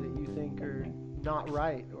things that you think are not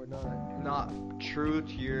right or not. true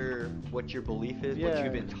to what your belief is, what Yeah.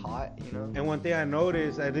 you've been taught, you know? And one thing I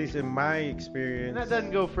noticed, at least in my And experience, that doesn't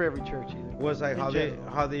go for every church either. was like in how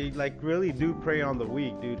general. they like really do prey on the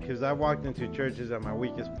weak, dude. Because I walked into churches at my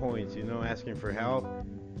weakest points, asking for help,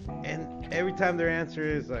 and every time their answer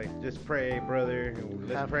is like, just pray, brother,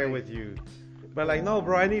 let's Have pray faith. with you. But like, no,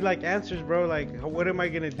 bro, I need like answers, bro. Like, what am I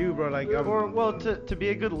gonna do, bro? Like, Or, well, to be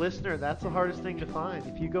a good listener, that's the hardest thing to find.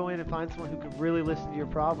 If you go in and find someone who can really listen to your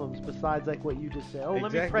problems, besides like what you just said, let me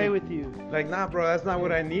Exactly. pray with you. like, nah, bro, that's not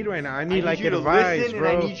what I need right now. I need like you to advice, listen, bro.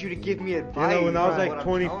 and I need you to give me advice. when I was on what like I'm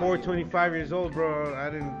 24, telling you. 25 years old, bro, I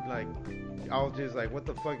didn't like. I was just like, what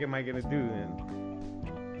the fuck am I gonna do?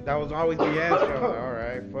 And that was always the answer. I was like, all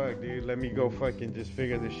right, fuck, dude, let me go fucking just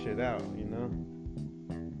figure this shit out,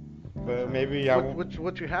 But maybe I won't.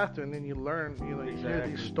 What you have to, and then you learn. You hear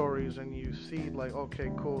Exactly. these stories, and you see like, okay,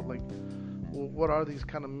 cool. Like, what are these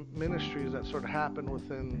kind of ministries that sort of happen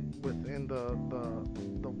within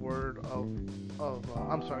the word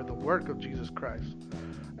the work of Jesus Christ,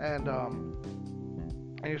 and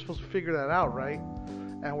you're supposed to figure that out, right?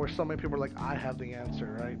 And where so many people are like, I have the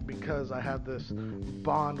answer, right? Because I have this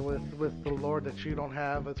bond with the Lord that you don't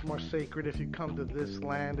have. It's more sacred if you come to this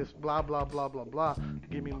land. It's blah blah blah blah blah.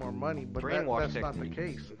 Give me more money, but Brainwash that's not the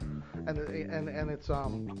technique. case. And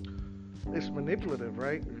it's manipulative,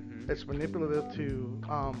 right? Mhm. It's manipulative to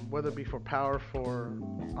whether it be for power, for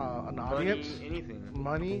an audience, Money, anything.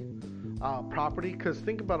 money, property. Because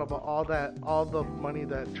think about all the money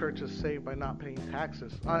that churches save by not paying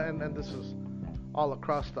taxes, and this is all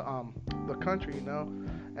across the country,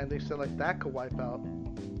 and they said like that could wipe out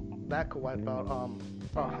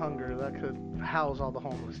hunger that could house all the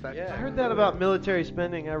homeless. That Yeah. I heard that about military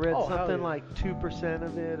spending. I read Oh, hell something yeah. like 2%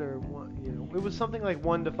 of it, or it was something like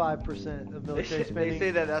 1 to 5% of military spending. They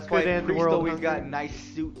say that's could why end priests world always hunger. got nice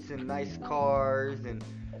suits and nice cars, and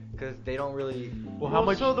because they don't really. Well, how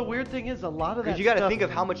much? So the weird thing is, a lot of that. Because you got to stuff- think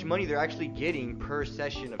of how much money they're actually getting per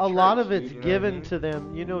session of A lot church, of it's dude, you know what I given mean? to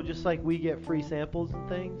them, just like we get free samples and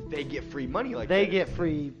things. They get free money like They this. get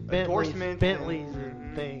free Endorsements Bentleys and-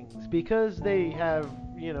 and things because they have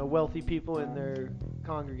wealthy people in their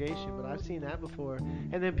congregation. But I've seen that before,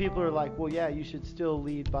 and then people are like, "Well, yeah, you should still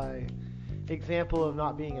lead by example of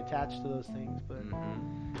not being attached to those things." But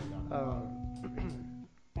Mhm.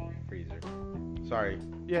 Freezer. Sorry.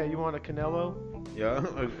 yeah, you want a Canelo? Yeah.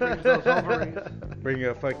 those ovaries. Bring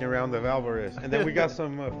a fucking round of Alvarez. And then we got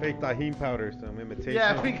some fake tahini powder, some imitation.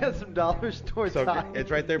 Yeah, we got some dollar store So ties.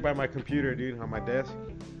 it's right there by my computer, dude, on my desk.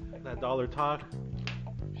 That dollar talk.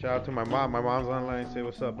 Shout out to my mom. My mom's online. Say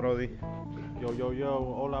what's up, Brody. Yo, yo,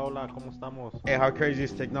 yo. Hola, hola. ¿Cómo estamos? Hey, how crazy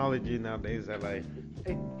is technology nowadays? That like,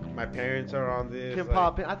 Hey. my parents are on this. Can like,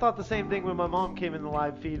 pop in. I thought the same thing when my mom came in the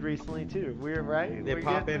live feed recently too. Weird, right? They We're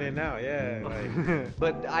pop getting- in and out, yeah. Like,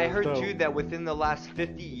 But I heard dope. too that within the last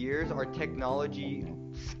 50 years, our technology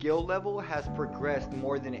skill level has progressed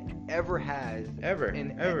more than it ever has ever.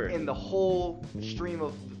 in the whole stream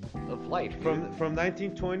of life. dude. From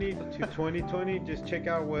 1920 to 2020, just check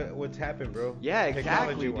out what's happened, bro. Yeah,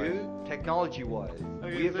 exactly, Technology-wise. dude. Technology-wise,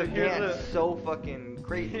 Okay, we have so here's advanced so fucking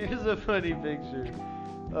crazy. Here's a funny picture.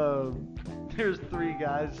 There's 3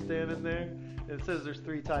 guys standing there. It says there's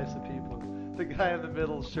 3 types of people. The guy in the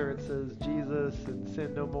middle shirt says Jesus and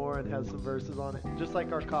sin no more and has some verses on it, just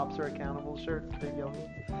like our cops are accountable shirts, the big yellow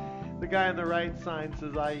ones. The guy on the right sign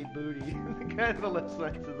says I eat booty. The guy on the left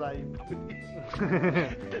sign says I eat booty.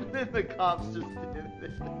 And then the cops just did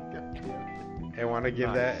it. Goddamn. I want to give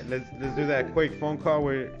Nice. that. Let's do that quick phone call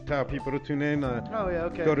where tell people to tune in. Oh yeah,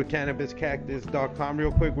 okay. Go to cannabiscactus.com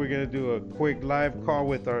real quick. We're gonna do a quick live call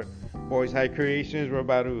with our boys High Creations. We're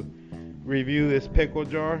about to review this pickle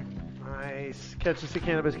jar. Nice. Catch us at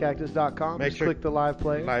cannabiscactus.com. Make Just sure- click the live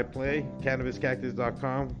play. Live play,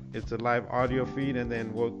 cannabiscactus.com. It's a live audio feed, and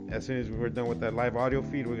then as soon as we're done with that live audio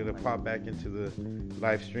feed, we're gonna pop back into the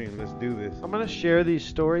live stream. Let's do this. I'm gonna share these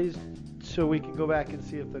stories so we can go back and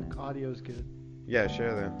see if the audio's good. Yeah,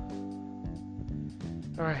 share them.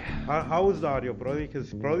 All right. How was the audio, Brody?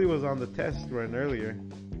 Because Brody was on the test run earlier.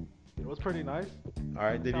 It was pretty nice. All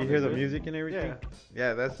right, did you Sounded hear the good. music and everything?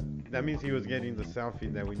 Yeah. Yeah, that means he was getting the sound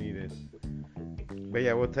feed that we needed. But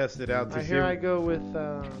yeah, we'll test it out to see. Here I go with.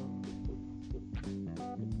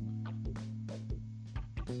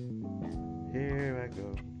 Here I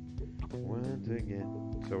go once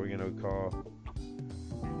again. So we're gonna call.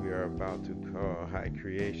 We are about to call High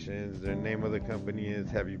Creations. Their name of the company is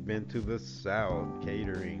Have You Been to the South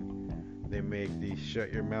Catering. They make these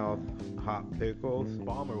shut your mouth hot pickles.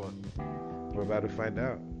 Bomb or what? We're about to find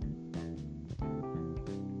out.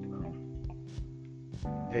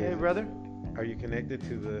 Hey, brother. Are you connected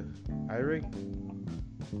to the iRig?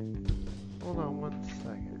 Hold on 1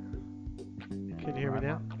 second. Can you hear me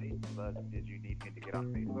now? Did you need me to get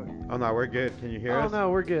on Facebook? Oh no, we're good. Can you hear Oh us? no,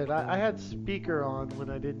 we're good. I had speaker on when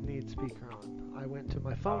I didn't need speaker on. I went to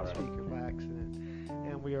my phone Alright. speaker by accident.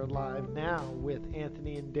 And we are live now with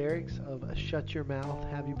Anthony and Derek's of Shut Your Mouth.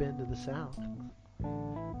 Have you been to the South?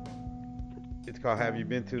 It's called Have You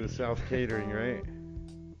Been to the South Catering, right?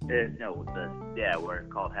 No, we're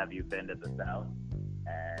called Have You Been to the South?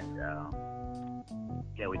 And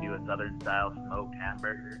yeah, we do a Southern style smoked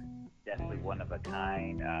hamburger. Definitely one of a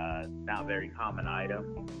kind. Not very common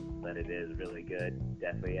item, but it is really good.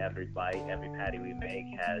 Definitely every bite, every patty we make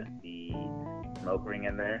has the smoke ring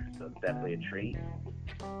in there, so it's definitely a treat.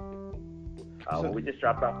 What we just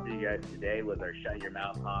dropped off to you guys today was our Shut Your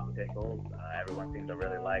Mouth hot pickles. Everyone seems to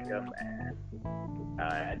really like them, and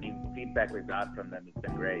the feedback we've got from them has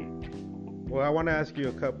been great. Well, I want to ask you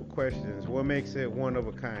a couple questions. What makes it one of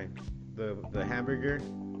a kind? The hamburger?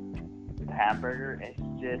 The hamburger, it's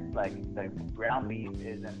just like the ground beef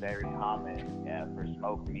isn't very common for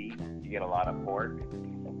smoked meat. You get a lot of pork,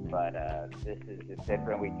 but this is just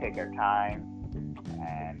different. We take our time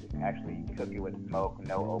and actually cook it with smoke,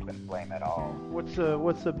 no open flame at all. What's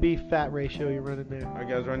the beef fat ratio you're running there? Are you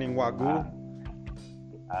guys running Wagyu?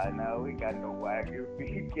 No, we got no Wagyu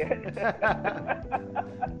beef yet.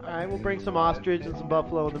 All right, we'll bring some ostrich and some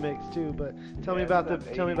buffalo in the mix too. But tell me Yeah, about some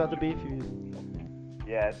the beef you're using.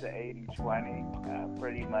 Yeah, it's an 80-20,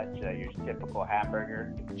 pretty much your typical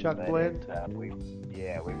hamburger. Chuck But blend.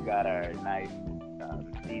 it's, we've got our nice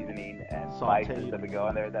seasoning and Sauteed. spices that we go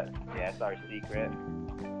in there. That's our secret.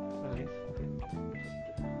 Nice.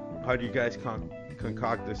 How do you guys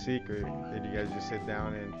concoct a secret? Did you guys just sit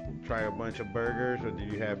down and try a bunch of burgers, or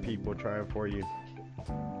did you have people try it for you?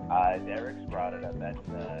 Derek's brought it up.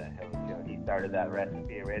 He started that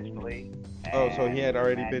recipe originally. Oh, so he had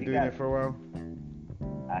already and been he doing got- it for a while?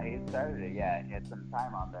 He started it, yeah. He had some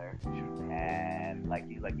time on there, and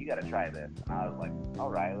he's like, you gotta try this. And I was like, all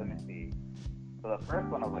right, let me see. So the first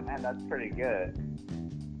one, I was like, man, that's pretty good.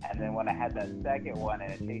 And then when I had that second one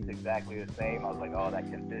and it tastes exactly the same, I was like, oh, that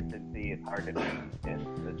consistency is hard to beat.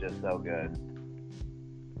 It's just so good.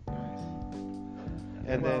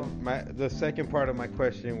 And then the second part of my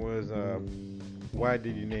question was, why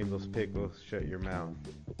did you name those pickles Shut Your Mouth?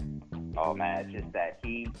 Oh man, it's just that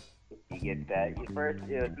heat. You get that. First,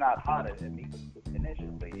 it's not hot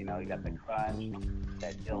initially. You know, you got the crunch,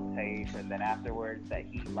 that chill taste, and then afterwards, that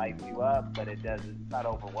heat lights you up. But it's not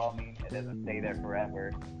overwhelming. It doesn't stay there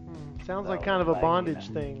forever. Sounds So like kind of a it's like, bondage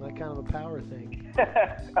thing, like kind of a power thing.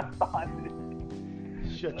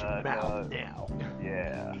 Shut your mouth now.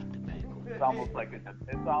 Yeah. It's almost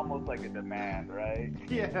like a demand, right?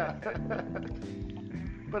 Yeah.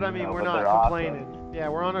 But I mean, No, we're but not they're awesome. complaining. Yeah,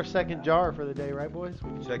 we're on our second jar for the day, right, boys?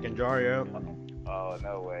 Second jar, yeah. Oh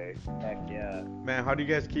no way. Heck yeah. Man, how do you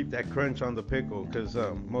guys keep that crunch on the pickle? Because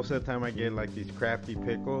most of the time I get like these crafty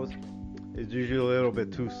pickles. It's usually a little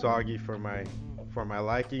bit too soggy for my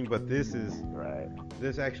liking, but this Right.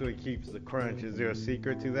 actually keeps the crunch. Is there a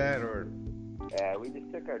secret to that, or? Yeah, we just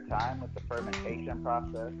took our time with the fermentation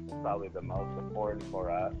process. It's probably the most important for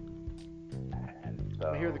us. And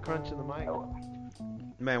so, I hear the crunch in the mic.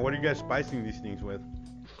 Man, what are you guys spicing these things with?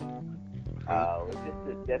 It's just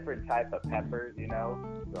a different type of peppers, you know.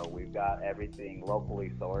 So we've got everything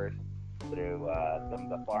locally sourced through some of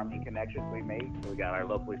the farming connections we make. So we got our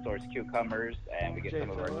locally sourced cucumbers, and we get some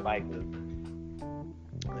of our spices.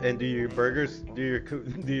 And do your burgers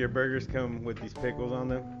come with these pickles on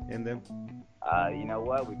them? In them? You know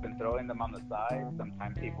what? We've been throwing them on the side.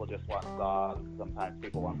 Sometimes people just want sauce. Sometimes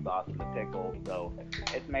people want sauce in the pickle. So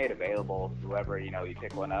it's made available. Whoever, you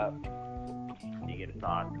pick one up, you get a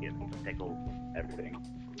sauce, get some pickles, everything.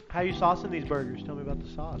 How you saucing these burgers? Tell me about the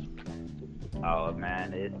sauce. Oh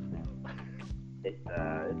man, it's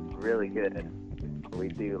really good. We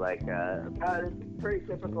do it's pretty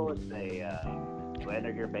typical. It's a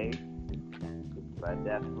vinegar base, but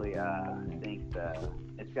definitely I think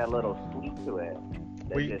it's got a little sweet to it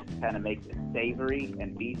that just kind of makes it savory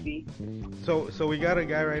and beefy. So we got a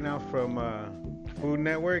guy right now from Food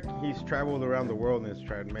Network. He's traveled around the world and has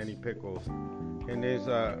tried many pickles. And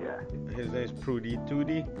his name's Prudy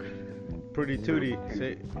Tooty. Prudy Tooty.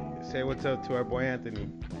 Say what's up to our boy Anthony.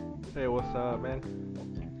 Hey, what's up, man?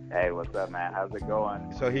 Hey, what's up, man? How's it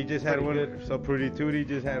going? So he just had Pretty one. good. So Prudy Tooty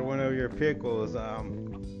just had one of your pickles.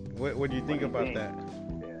 What do you think about that?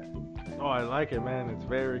 Yeah. Oh, I like it, man. It's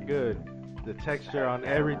very good. The texture on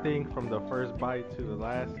everything from the first bite to the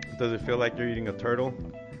last. Does it feel like you're eating a turtle?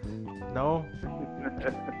 No,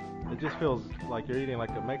 it just feels like you're eating like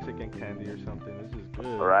a Mexican candy or something. It's just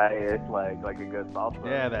good. Right? It's like a good salsa.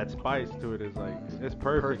 Yeah, that spice to it is it's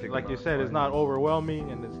perfect. Like you said, it's not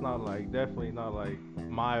overwhelming and it's not definitely not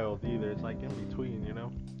mild either. It's like in between,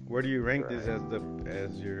 Where do you rank this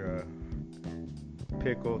as your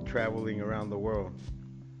pickle traveling around the world?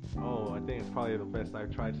 Oh, I think it's probably the best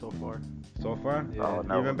I've tried so far. So far? Yeah. Oh,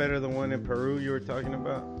 no. Even better than one in Peru you were talking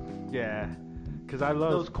about? Yeah, because I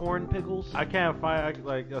love Those corn pickles. I can't find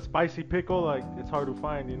like a spicy pickle. It's hard to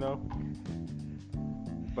find,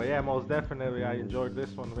 But yeah, most definitely, I enjoyed this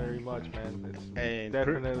one very much, man. It's And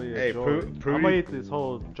definitely hey, a joy. I'm Prudy- gonna eat this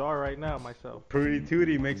whole jar right now myself. Prudy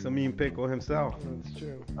Tooty makes a mean pickle himself. That's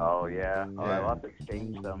true. Oh yeah. Oh, Yeah. I'll have to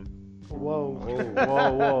exchange them. Whoa.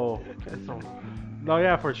 Whoa. That's no,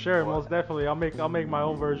 yeah, for sure, most definitely. I'll make my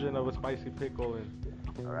own version of a spicy pickle and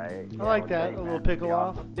All right. I like that. A little pickle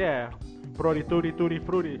off. yeah, fruity tutti tutti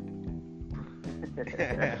fruity.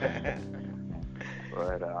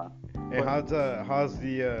 But Hey,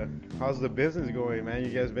 how's the business going, man? You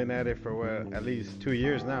guys been at it for what, at least 2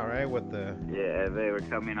 years now, right? yeah, they were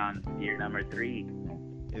coming on year number 3.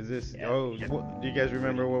 Is this? Yeah. Do you guys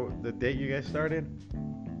remember what the date you guys started?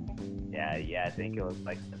 Yeah, I think it was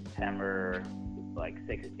September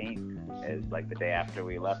 16th is the day after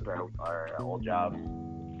we left our old job.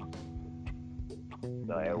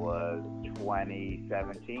 So it was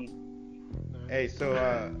 2017. Hey,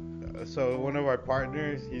 so one of our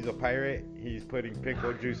partners, he's a pirate. He's putting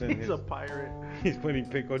pickle juice in He's a pirate. He's putting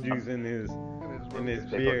pickle juice in his Pickle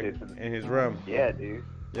beer juice. and his rum. Yeah, dude.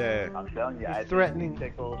 Yeah. I'm telling you, He's I threatening.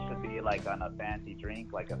 think pickles should be like on a fancy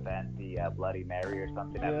drink, like a fancy Bloody Mary or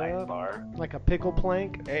something at a Yeah. nice bar. Like a pickle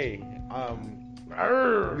plank. Hey,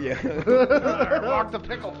 yeah. Walk the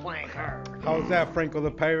pickle plank. How's that, Franco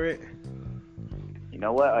the Pirate? You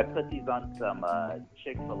know what? I put these on some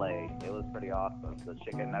Chick-fil-A. It was pretty awesome. The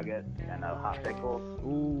chicken nuggets and hot pickles.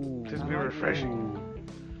 Ooh. Just be refreshing.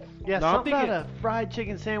 Yeah, No, I'm something about thinking- a fried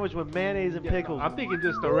chicken sandwich with mayonnaise and pickles. I'm thinking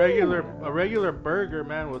just a regular burger,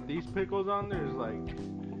 man, with these pickles on there is like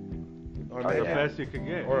Or, the yeah. best you could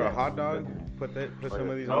get. or a hot dog. Put some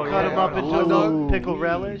of these Oh, on. Cut yeah. them up Hot into dog. pickle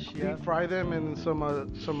relish. Yeah. Deep fry them in some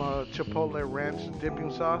Chipotle ranch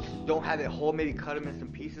dipping sauce. Don't have it whole, maybe cut them in some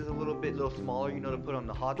pieces a little bit, a little smaller, you know, to put on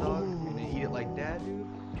the hot dog, and then eat it like that, dude.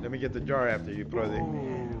 Let me get the jar after you, brother.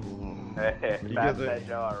 You Pass guys are- that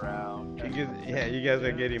jar around. You guys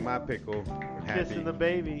are getting my pickle. Happy. Kissing the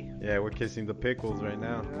baby. Yeah, we're kissing the pickles right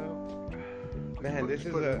now. Man, this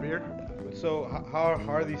is Put in a. beer. So how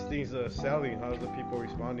are these things selling? How's the people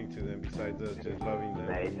responding to them besides us just loving them?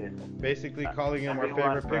 Amazing. Basically calling them our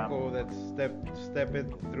Everyone favorite from- pickle that's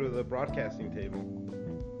stepping through the broadcasting table.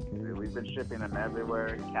 We've been shipping them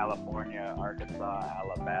everywhere: California, Arkansas,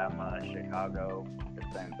 Alabama, Chicago.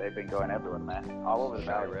 They've been going everywhere, man. All over the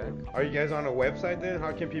valley. Are you guys on a website then?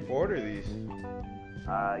 How can people order these?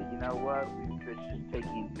 You know what? We've been just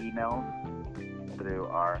taking emails through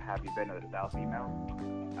our Have You Been to the South email.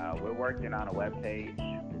 We're working on a web page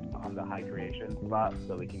on the High Creation spot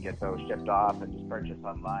so we can get those shipped off and just purchase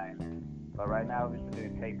online. But right now we're just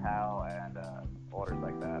doing PayPal and orders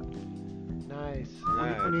like that. Nice.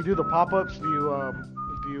 When you do the pop-ups, do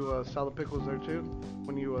you sell the pickles there too?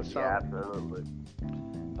 When you sell? Yeah, absolutely.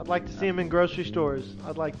 I'd like to see them in grocery stores.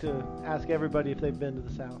 I'd like to ask everybody if they've been to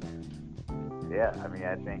the South. Yeah, I mean,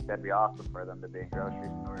 I think that'd be awesome for them to be in grocery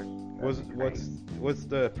stores. That'd be great. What's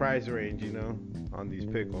the price range, you know, on these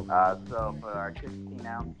pickles? So for our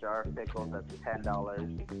 16-ounce jar of pickles, that's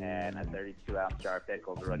 $10, and a 32-ounce jar of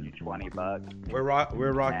pickles will run you $20.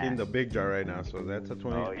 We're rocking the big jar right now, so that's a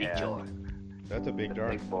 20. Oh yeah, That's a big the jar.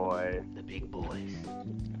 big boy. The big boys.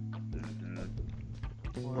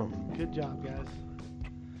 Good job, guys.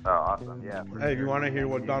 Oh, awesome! Yeah. Hey, you want to hear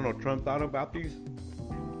what Donald Trump thought about these?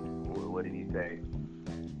 What did he say?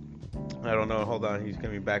 I don't know. Hold on, he's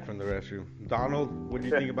coming back from the restroom. Donald, what do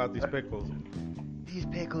you think about these pickles? These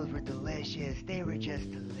pickles were delicious. They were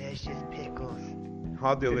just delicious pickles.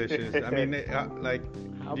 How delicious! I mean, like,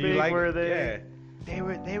 How do you big like? were they? Yeah.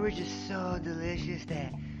 They were just so delicious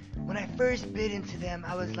that when I first bit into them,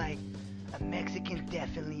 I was like, a Mexican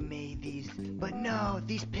definitely made these. But no,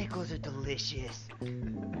 these pickles are delicious.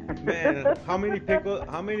 Man, how many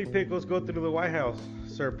pickles go through the White House,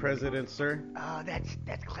 Sir President, sir? Oh, that's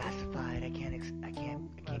classified. I can't get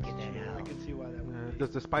that I out. can see why that would be.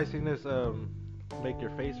 Does the spiciness make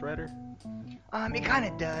your face redder? It kind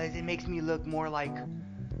of does. It makes me look more like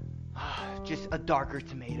just a darker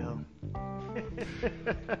tomato.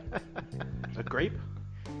 A grape?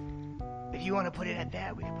 If you want to put it at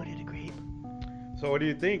that, we can put it a grape. So what do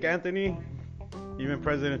you think, Anthony? Even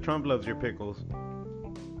President Trump loves your pickles.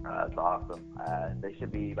 That's awesome. They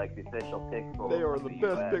should be like the official pickles. They are of the US.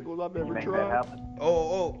 best pickles I've Can you ever make tried. that happen?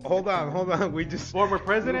 Oh, hold on. We just Former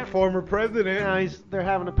president? Former president. Yeah, they're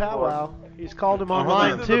having a powwow. He's called him Hold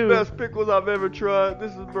online on. These are too. the best pickles I've ever tried.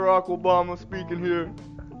 This is Barack Obama speaking here.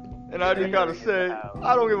 And I just gotta say,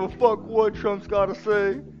 I don't give a fuck what Trump's gotta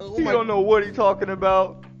say. He don't know what he talking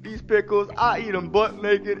about. These pickles, I eat them butt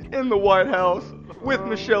naked in the White House with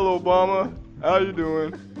Michelle Obama. How you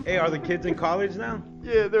doing? Hey, are the kids in college now?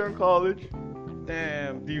 Yeah, they're in college.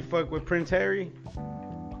 Damn, do you fuck with Prince Harry?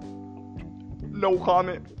 No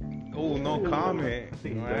comment. Oh, no comment.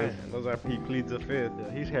 think he Alright, does. those are he pleads the fifth.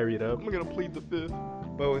 Yeah, he's harried up. I'm gonna plead the fifth.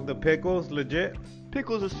 But with the pickles, legit.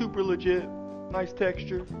 Pickles are super legit. Nice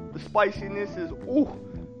texture. The spiciness is ooh.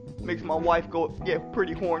 Makes my wife get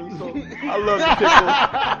pretty horny, so I love the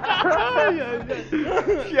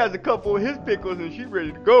pickles. She has a couple of his pickles and she's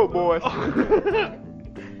ready to go, boy.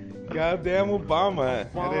 Goddamn Obama.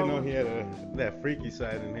 I didn't know he had that freaky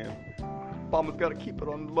side in him. Obama's gotta keep it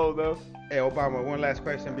on the low though. Hey, Obama, one last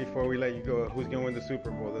question before we let you go. Who's going to win the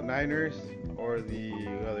Super Bowl? The Niners or the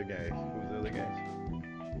other guys? Who's the other guys?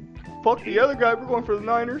 Fuck the other guy, we're going for the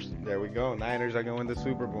Niners. There we go. Niners are going to win the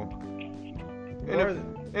Super Bowl.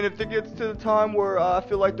 And if it gets to the time where I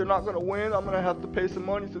feel like they're not gonna win, I'm gonna have to pay some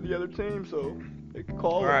money to the other team, so they can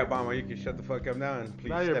call All it. right, Obama, you can shut the fuck up now and please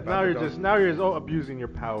Now step out the door. you're abusing your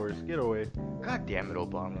powers. Get away. God damn it,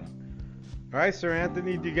 Obama. All right, Sir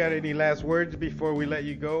Anthony, do you got any last words before we let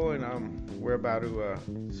you go? And we're about to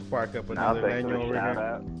spark up Now, another thanks for menu the over shout here.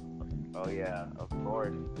 out. Oh yeah, of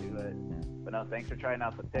course, do it. But no, thanks for trying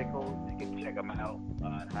out the pickles. You can check them out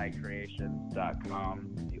on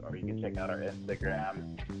highcreations.com, or you can check out our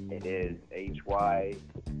Instagram. It is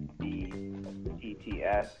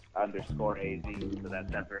HYBTTS_AZ. So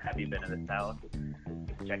that's for Have You Been in the South?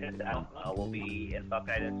 Check us out. We'll be in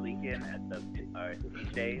Buckeye this weekend at the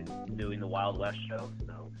Beach Days doing the Wild West show.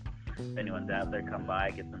 So if anyone's out there, come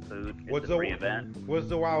by, get some food. It's a free event. What's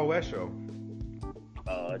the Wild West show?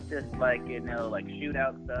 It's just like, like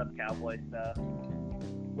shootout stuff, cowboy stuff.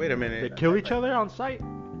 Wait a minute. They kill each other on sight?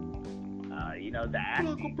 The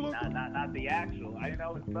acting, not the actual. I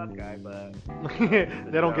know it's Buckeye, but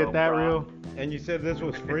they don't get that real. And you said this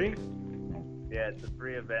was free? Yeah, it's a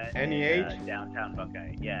free event. Any age? Downtown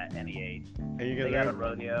Buckeye. Yeah, any age. And you guys got a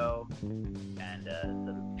rodeo and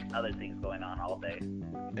some other things going on all day.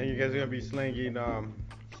 And you guys are gonna be slinging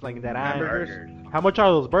that hamburgers? How much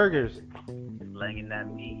are those burgers? Slinging that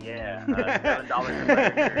meat, yeah. $7 a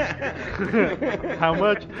burger. How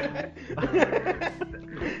much?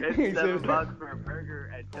 It's $7 for a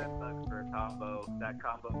burger and $10 for a combo. That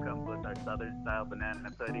combo comes with our Southern style banana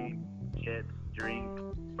pudding, chips, drink,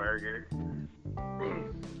 burger.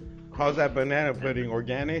 How's that banana pudding?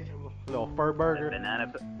 Organic? Little fur burger. It's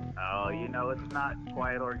not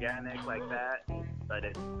quite organic like that, but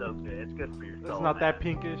it's so good. It's good for your soul. It's not that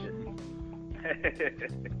pinkish.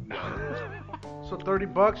 So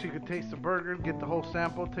 $30, you could taste the burger, get the whole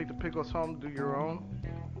sample, take the pickles home, do your own.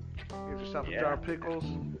 Get yourself a jar of pickles.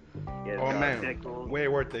 Oh man, pickles, way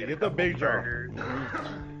worth it. Get the big jar. burgers.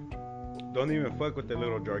 Don't even fuck with the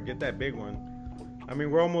little jar. Get that big one. I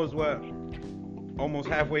mean, we're almost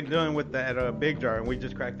halfway done with that big jar, and we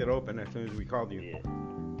just cracked it open as soon as we called you. Yeah.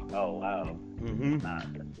 Oh wow. Mhm. It's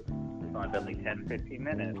only been like 10-15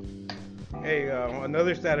 minutes. Hey,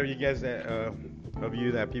 another stat of you guys that of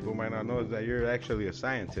you that people might not know is that you're actually a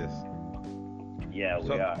scientist. Yeah,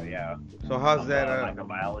 we are. Yeah. So how's that?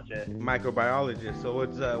 Microbiologist. Microbiologist. So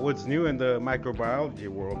what's new in the microbiology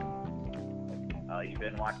world? You've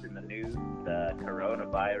been watching the news. The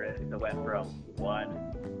coronavirus. It went from one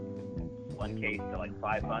case to like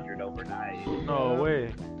 500 overnight. No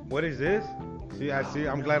way. What is this? See,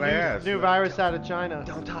 I'm glad I asked. New virus out of China.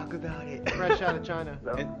 Don't talk about it. Fresh out of China.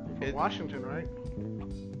 Washington, right?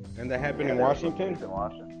 And that happened in Washington? In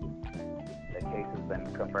Washington. The case has been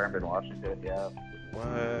confirmed in Washington, yeah.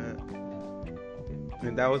 What?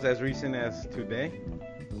 And that was as recent as today?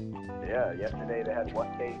 Yeah, yesterday they had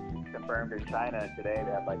one case confirmed in China, and today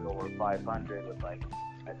they had like over 500 with like,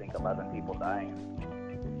 I think 11 people dying.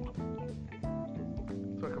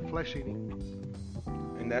 It's like a flesh eating.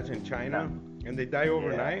 And that's in China? And they die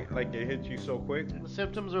overnight? Yeah. Like it hits you so quick? The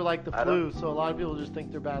symptoms are like the flu, so a lot of people just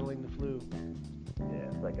think they're battling the flu.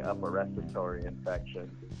 Yeah, it's like an upper respiratory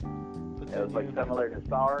infection. It was like similar to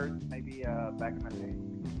SARS, maybe back in the day.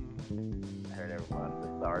 I heard everyone the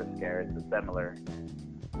SARS scare. It's similar.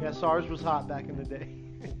 Yeah, SARS was hot back in the day.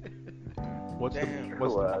 What's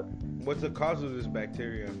the cause of this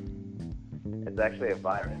bacteria? It's actually a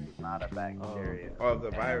virus. It's not a bacteria. Oh,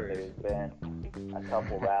 the virus. There's been a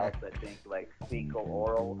couple routes, I think, like fecal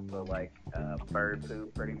oral, so like bird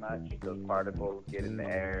poop, pretty much. Those particles get in the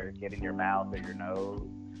air, get in your mouth or your nose.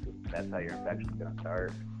 That's how your infection's gonna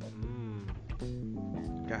start.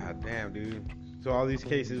 God damn, dude. So all these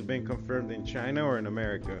cases have been confirmed in China or in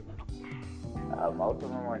America? Most of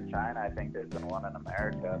them were in China. I think there's been one in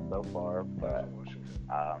America so far, but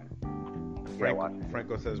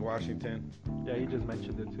Franco says Washington. Yeah, he just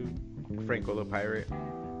mentioned it too. Franco the pirate.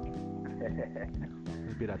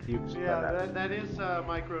 Yeah, that is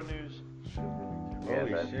micro news.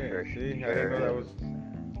 Holy shit! See, I didn't know that was.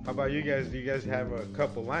 How about you guys? Do you guys have a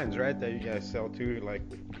couple lines, right, that you guys sell too, like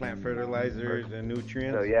plant fertilizers and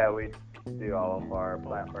nutrients? So yeah, we do all of our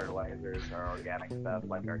plant fertilizers, our organic stuff,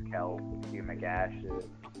 like our kelp, humic acid,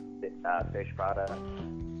 fish products.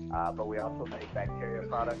 But we also make bacteria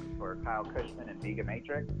products for Kyle Cushman and Vega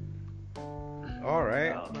Matrix. All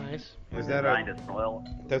right. Nice. Is that soil?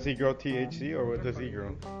 Does he grow THC or what does he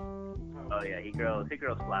grow? Oh yeah, he grows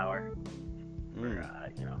flower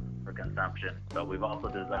for consumption. But we've also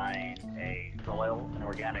designed an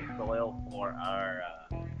organic soil for our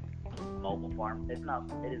mobile farm. It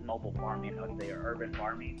is mobile farming. I would say urban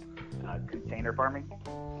farming, container farming.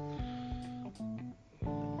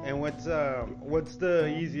 And what's the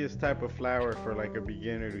easiest type of flower for like a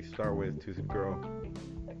beginner to start with to grow?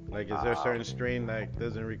 Like, is there a certain strain that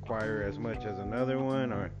doesn't require as much as another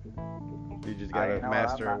one, or you just gotta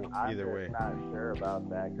master either way? I'm not sure about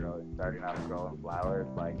that. Starting out growing flowers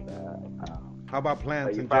like that. How about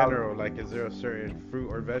plants in general? Like, is there a certain fruit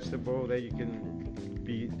or vegetable that you can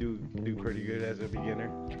do pretty good as a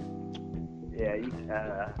beginner?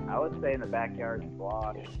 Yeah, I would say in the backyard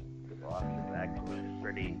squash. Squash is actually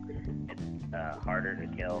pretty. It's harder to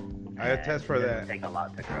kill. I attest for that. Take a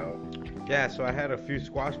lot to grow. Yeah, so I had a few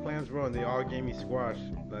squash plants, bro, and they all gave me squash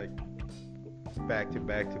like back to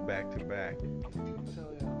back to back to back.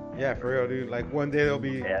 Yeah, for real, dude. Like one day there'll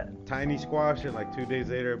be tiny squash, and like 2 days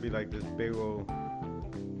later it'll be like this big old.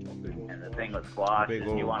 And the thing with squash is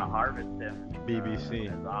you want to harvest them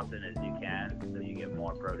BBC as often as you can, so you get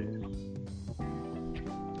more produce.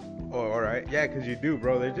 Oh, all right. Yeah, 'cause you do,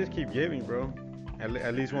 bro. They just keep giving, bro.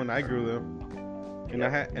 At least when I grew them. And I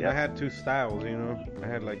had two styles, you know. I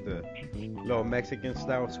had like the little Mexican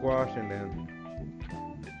style squash, and then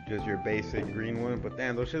just your basic green one. But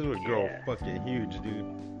damn, those shits would grow fucking huge, dude.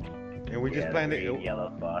 And we just planted yellow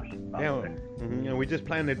squash. Yeah, and we just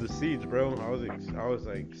planted the seeds, bro. I was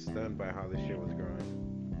like stunned by how this shit was growing.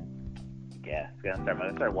 Yeah, it's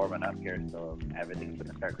gonna start warming up here, so everything's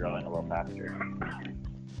gonna start growing a little faster.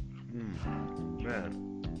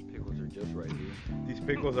 Man, pickles are just right, dude. These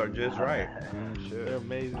pickles are just right. They're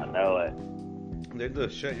amazing. I know it. They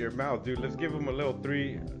just shut your mouth, dude. Let's give them a little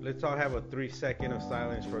let's all have a 3 second of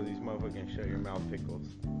silence for these motherfucking shut your mouth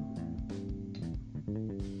pickles.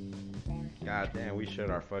 God damn, we shut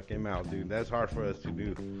our fucking mouth, dude. That's hard for us to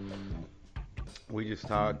do. We just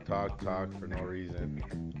talk for no reason.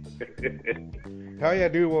 Hell yeah,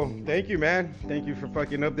 dude. Well, thank you, man. Thank you for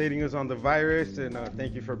fucking updating us on the virus, and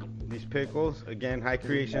thank you for these pickles. Again,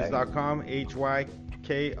 highcreations.com,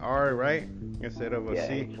 HYKR, right? Instead of a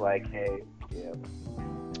C. HYK, yep.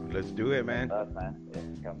 Let's do it, man.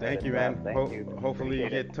 Thank you, man. Hopefully you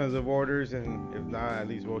get tons of orders, and if not, at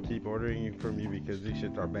least we'll keep ordering from you because these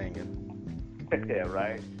shits are banging. Yeah,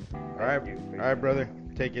 right. All right, brother.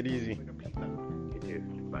 Take it easy.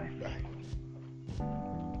 Bye.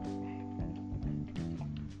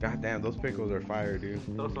 God damn, those pickles are fire, dude.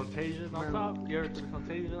 Those Contagion on top? You ever put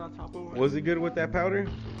Contagion on top of it? Was it good with that powder?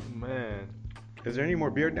 Man. Is there any more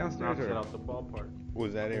beer downstairs? Knocked it out the ballpark.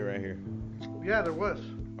 Was that it right here? Yeah, there was.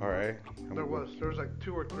 All right. There was like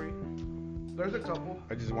 2 or 3. There's a couple.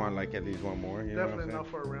 I just want like at least one more. You Definitely know enough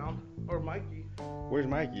for a round. Or Mikey. Where's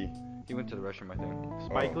Mikey? He went to the restroom, I think.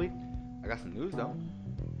 Spike Lee? I got some news though.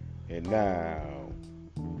 And now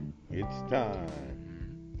it's time.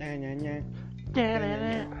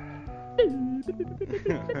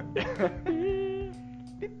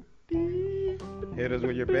 Hit us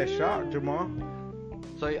with your best shot, Jamal.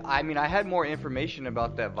 So, I mean, I had more information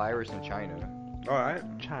about that virus in China. All right.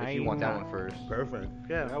 If you want that one first. Perfect.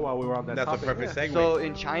 Yeah, while we were on that topic. That's a perfect segment. So,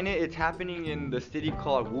 in China, it's happening in the city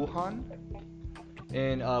called Wuhan,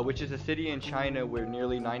 and which is a city in China where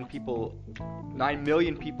nearly 9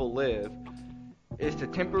 million people live. Is to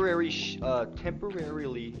temporarily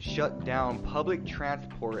shut down public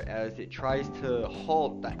transport as it tries to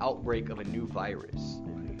halt the outbreak of a new virus.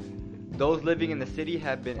 Those living in the city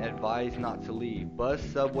have been advised not to leave. Bus,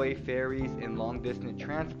 subway, ferries, and long-distance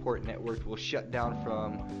transport networks will shut down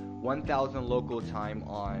from 1,000 local time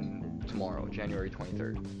on tomorrow, January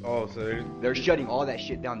 23rd. Oh, so they're shutting all that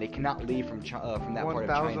shit down. They cannot leave from that part of China.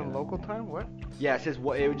 1,000 local time? What? Yeah, it says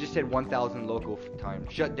it just said 1,000 local time.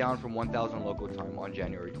 Shut down from 1,000 local time on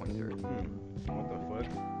January 23rd. What the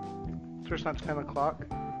fuck? So it's not 10 o'clock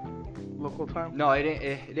local time? No, it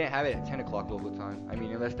didn't have it at 10 o'clock local time. I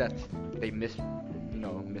mean, unless they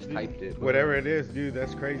mistyped it. Whatever it is, dude,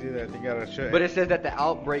 that's crazy that they gotta shut. But it says that the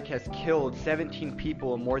outbreak has killed 17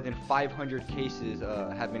 people and more than 500 cases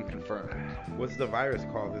have been confirmed. What's the virus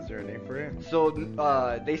called? Is there a name for it? So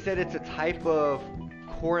they said it's a type of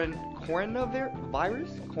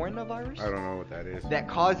coronavirus. I don't know what that is. That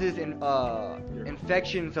causes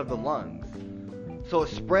infections of the lungs. So it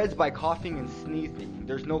spreads by coughing and sneezing.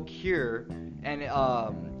 There's no cure, and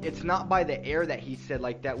it's not by the air that he said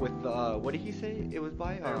like that with what did he say? It was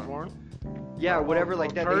by airborne. Yeah, whatever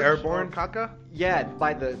like that. Airborne caca. Yeah,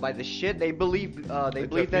 by the shit. They believe that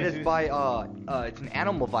it's by it's an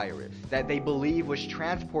animal virus that they believe was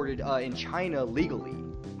transported in China legally.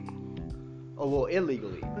 Oh, well,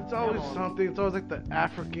 illegally. It's always something. It's always like the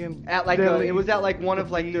African. At like it was at like one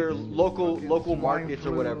of like their local markets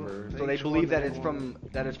or whatever. So they believe that it's from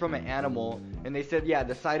an animal, and they said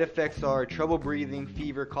the side effects are trouble breathing,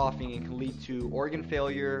 fever, coughing, and can lead to organ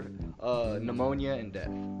failure, pneumonia, and death.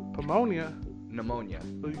 Pneumonia.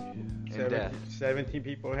 And death. 17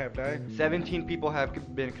 people have died? 17 people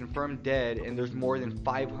have been confirmed dead, and there's more than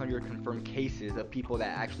 500 confirmed cases of people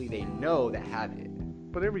that actually they know that have it.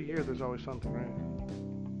 But every year there's always something, right?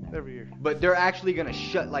 Every year. But they're actually gonna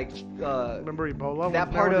shut remember Ebola?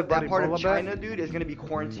 That part of China, dude, is gonna be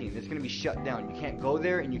quarantined. It's gonna be shut down. You can't go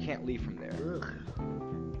there and you can't leave from there.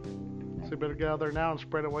 So you better get out there now and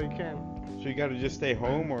spread it while you can. So you got to just stay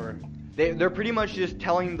home, or They're pretty much just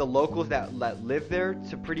telling the locals that live there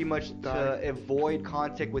to pretty much to avoid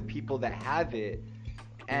contact with people that have it,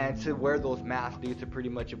 and to wear those masks, dude, to pretty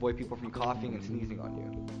much avoid people from coughing and sneezing on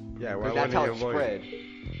you. yeah, why 'Cause that's wouldn't how you it avoid spread. it?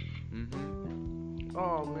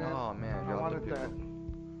 Oh man. Oh man, I y'all wanted the that.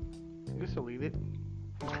 people. You still eat it.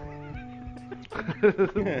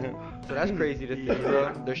 So that's crazy to think,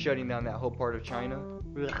 bro. They're shutting down that whole part of China.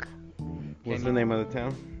 What's the name of the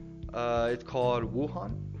town? It's called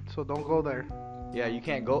Wuhan. So don't go there. Yeah, you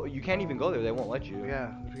can't go. You can't even go there. They won't let you.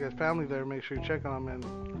 Yeah, if you got family there, make sure you check on them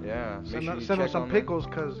and Yeah. Make send, sure you send them check some on pickles,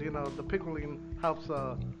 cause you know the pickling helps.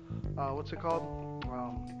 What's it called?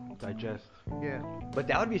 Digest. Yeah. But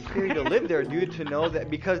that would be scary to live there, dude, to know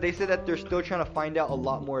that, because they said that they're still trying to find out a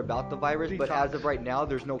lot more about the virus, but as of right now,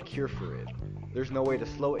 there's no cure for it. There's no way to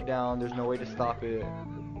slow it down. There's no way to stop it.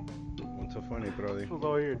 What's so funny, brother? People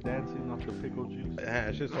over here dancing off the pickle juice. Yeah,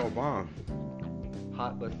 it's just all bomb.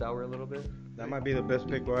 Hot but sour a little bit. That might be the best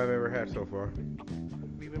pickle I've ever had so far.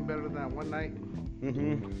 Even better than that one night.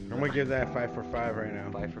 I'm gonna give that 5 for 5 right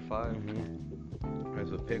now. 5 for 5.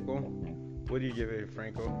 As a pickle, what do you give it,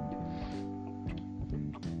 Franco?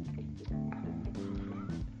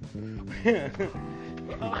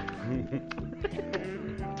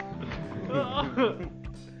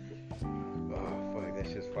 Oh fuck,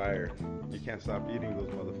 that's just fire. You can't stop eating those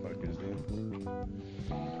motherfuckers, dude.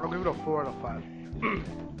 I'll give it a 4 out of 5.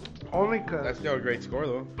 Only cause That's still a great score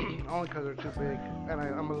though. only cause they're too big, and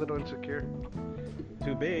I'm a little insecure.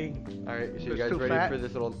 Too big. All right, so you It's guys too ready fat. for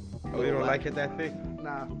this little? Oh, you don't like it that thick?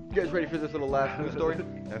 Nah, You guys ready for this little last news story?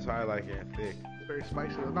 That's how I like it, thick. very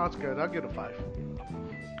spicy. No, it's good. I'll give it a 5.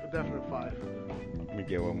 A definite 5. Let me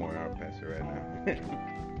get one more. I'll pass it right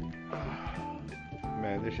now.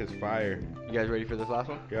 Man, this shit's fire. You guys ready for this last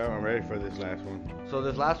one? Yeah, I'm ready for this last one. So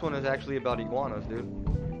this last one is actually about iguanas, dude.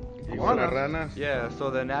 Iguana ranas? Yeah, so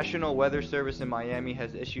the National Weather Service in Miami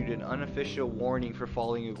has issued an unofficial warning for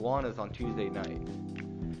falling iguanas on Tuesday night.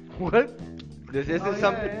 What? This isn't yeah,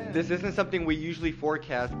 something. yeah. This isn't something we usually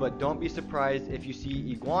forecast, but don't be surprised if you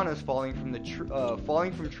see iguanas falling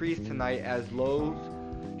from trees tonight, as lows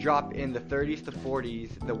drop in the 30s to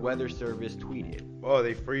 40s. The Weather Service tweeted. Oh,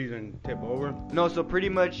 they freeze and tip over? No, so pretty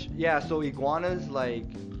much, yeah. So iguanas, like,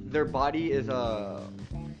 their body is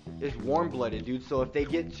warm-blooded, dude. So if it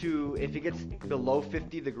gets below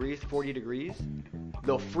 50 degrees, 40 degrees,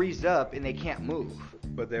 they'll freeze up and they can't move.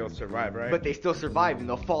 But they'll survive, right? But they still survive and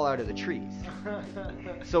they'll fall out of the trees.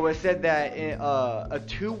 So it said that a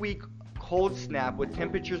 2-week cold snap with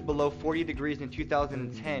temperatures below 40 degrees in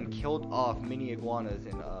 2010 killed off many iguanas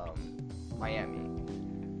in Miami.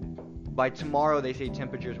 By tomorrow, they say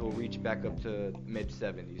temperatures will reach back up to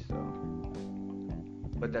mid-70s. So,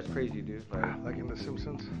 but that's crazy, dude. Like in The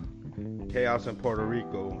Simpsons. Chaos in Puerto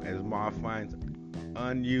Rico as mob finds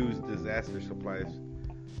unused disaster supplies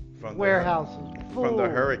from Warehouses full. from the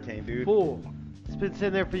hurricane, dude. Full. It's been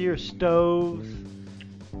sitting there for years. Stoves,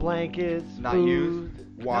 blankets, Not food,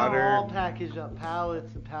 used. Water. No, all packaged up,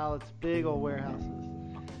 pallets and pallets, big old warehouses.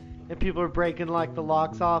 And people are breaking like the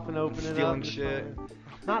locks off and opening Stealing it up. shit.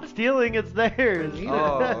 Not stealing, it's theirs.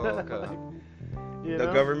 Oh, okay. You The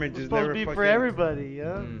know? government It's just supposed never to be for fucking- everybody,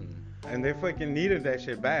 yeah. And they fucking needed that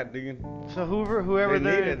shit bad, dude. So whoever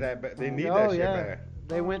they needed that. They need that shit bad.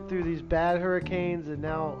 They went through these bad hurricanes and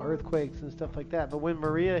now earthquakes and stuff like that. But when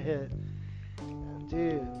Maria hit,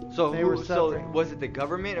 dude, So they were so suffering. was it the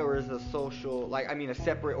government or is it a social, a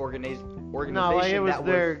separate organization? No, like it was that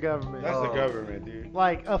their government. That's the Oh. government, dude.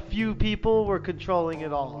 Like a few people were controlling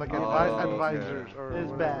it all. Like Oh, advisors okay. or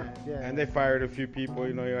It's whatever. bad, yeah. And they fired a few people.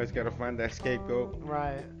 You know, you always gotta find that scapegoat.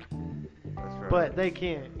 Right. That's right. But they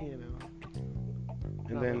can't, you know.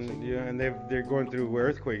 And No, then and they're going through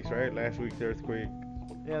earthquakes, right? Last week's earthquake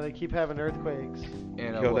Yeah, they keep having earthquakes. and,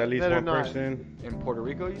 killed what, at least that are one not- person. in Puerto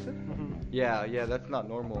Rico, you said? Mhm. Yeah, that's not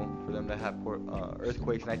normal for them to have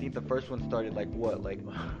earthquakes. And I think the first one started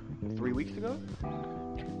 3 weeks ago?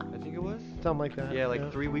 I think it was. Something like that. Yeah,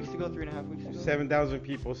 3 weeks ago, 3.5 weeks ago. 7,000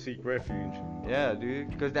 people seek refuge. Yeah, dude,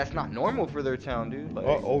 because that's not normal for their town, dude. Like,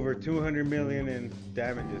 Over 200 million in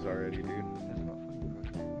damages already, dude. that's not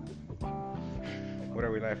funny. What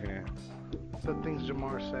are we laughing at? The things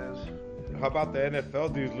Jamar says. How about the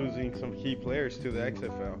NFL dudes losing some key players to the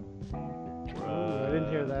XFL? Ooh, I didn't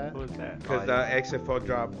hear that. What was that? Because the XFL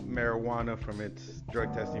dropped marijuana from its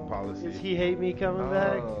drug testing policy. Is He Hate Me coming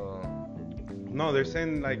back? Oh. No, they're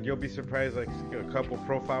saying you'll be surprised. A couple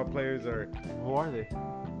profile players Who are they?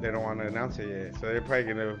 they don't want to announce it yet, so they're probably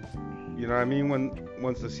gonna, you know what I mean?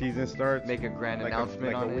 Once the season starts, Make a grand like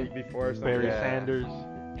announcement a on week it. before or something. Barry Yeah. Sanders.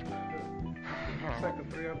 Like a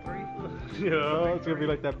 3-on-3. Yeah, it's gonna be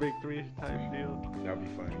like that big 3 type deal. That'd be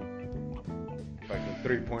funny. Fucking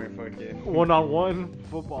 3-point fucking. 1-on-1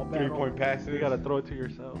 football battle. 3-point passes. You gotta throw it to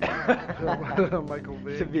yourself. Michael To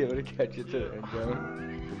Vick. be able to catch it to the end zone.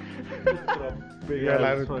 Big You're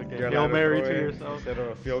allowed ass to- fucking you're Hail allowed Mary throw to it yourself. instead of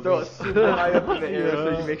a field Throw goal. it super high up in the air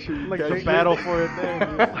so you make sure you Like catch Jake- it. Battle for it then.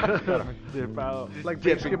 Dude. Gotta dip out. Like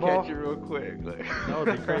Dip and basketball. catch it real quick. Like, That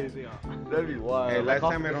would be crazy. That'd be wild. Hey, last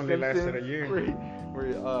Like time off it The only lasted Simpsons, a year.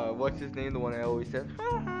 Where what's his name? The one I always said,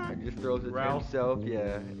 and just throws it Ralph. to himself. Yeah,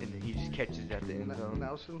 and then he just catches it at the end zone.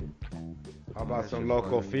 Nelson. How about That some shit's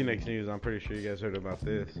local funny. Phoenix news? I'm pretty sure you guys heard about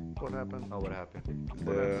this. What happened? Oh, what happened?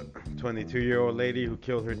 The 22-year-old lady who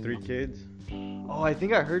killed her 3 kids. Oh, I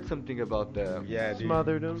think I heard something about that. Yeah, dude.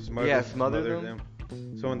 Smothered him. Smothered them.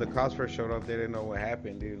 So when the cops first showed up, they didn't know what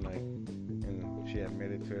happened, dude. Like, and she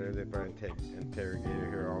admitted to it. They probably interrogated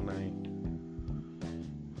her all night.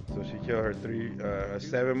 So she killed her a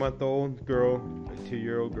 7-month-old girl, a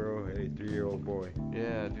 2-year-old girl, and a 3-year-old boy.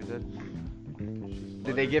 Yeah, dude. That's...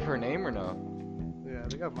 Did they give her name or no? Yeah,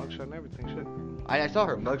 they got mugshot and everything. Shit. I saw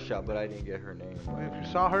her mugshot, but I didn't get her name. If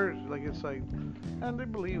you saw her, like it's like, and they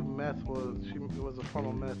believe meth was a form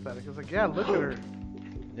of meth addict. It's like, yeah, look at her.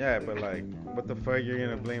 Yeah, but like, what the fuck? You're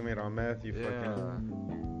gonna blame it on meth? You Yeah.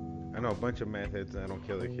 fucking. I know a bunch of meth heads that don't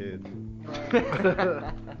kill their kids.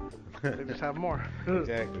 They just have more.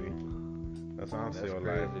 Exactly. That's how I'm That's still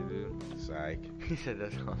crazy, alive. dude. Psych. He said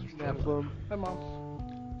that's Nephilim. Hi, mom.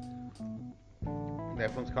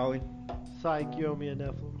 Nephilim's calling? Psych, you owe me a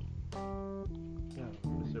Nephilim.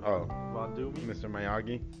 Mr. Oh. Von Doomy. Mr.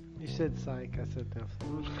 Miyagi? You said psych, I said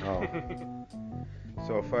Nephilim. Oh.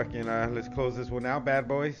 So fucking, let's close this one out, bad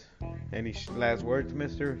boys. Any last words,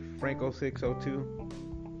 Mr. Franco602?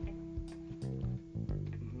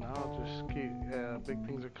 No, just keep. Big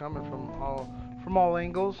things are coming from all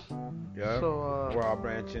angles. Yeah. So we're all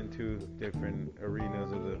branching to different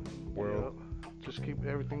arenas of the world. just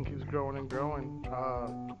everything keeps growing and growing.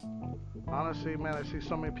 Honestly, man, I see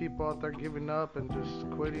so many people out there giving up and just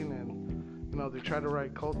quitting, and they try to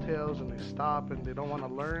ride coattails and they stop and they don't want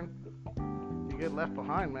to learn. You get left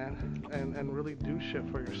behind, man, and really do shit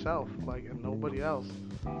for yourself, like, and nobody else.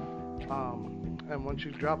 And once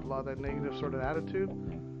you drop a lot of that negative sort of attitude,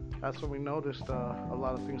 that's when we noticed a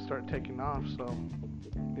lot of things start taking off. So,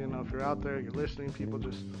 if you're out there, you're listening, people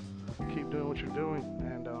just keep doing what you're doing,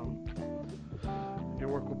 and your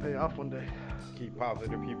work will pay off one day. Keep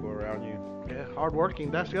positive people around you. Yeah, hardworking.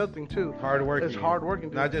 That's the other thing too. Hardworking. It's hardworking.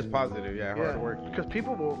 Dude. Not just positive, hardworking. Because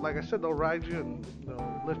people will, like I said, they'll ride you and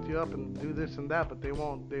they'll lift you up and do this and that, but they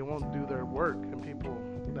won't do their work. And people,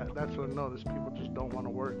 that's what I notice. People just don't want to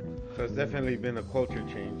work. So it's definitely been a culture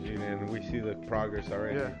change, and we see the progress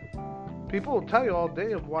already. Yeah. People will tell you all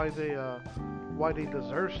day of why they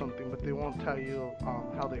deserve something, but they won't tell you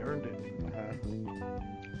how they earned it.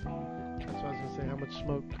 That's what I was gonna say. How much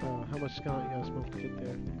smoke, how much skunk you gotta smoke to get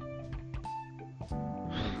there?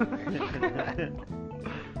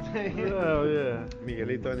 Oh yeah.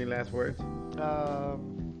 Miguelito, any last words?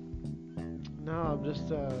 No, I'm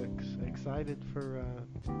just excited for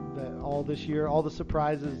that all this year, all the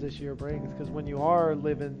surprises this year brings. Because when you are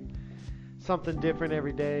living something different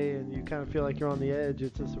every day, and you kind of feel like you're on the edge,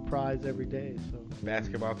 it's a surprise every day. So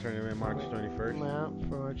Basketball tournament March 21st. out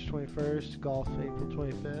for March 21st, golf April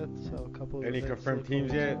 25th. So a couple of Any events confirmed locally.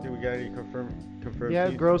 teams yet? Do we got any confirmed Yeah,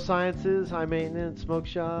 teams? Grow Sciences, High Maintenance, Smoke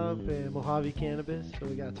Shop, and Mojave Cannabis. So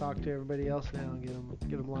we gotta talk to everybody else now and get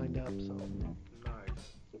them lined up. So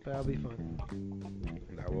Nice. that'll be fun.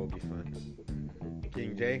 That will be fun.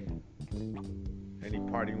 King J, any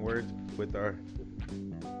parting words with our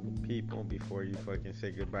people before you fucking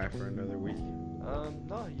say goodbye for another week? No,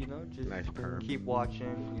 just Nice perm. keep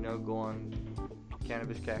watching. Go on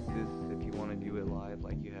Cannabis Cactus if you want to do it live,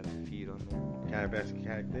 like you have the feed on there.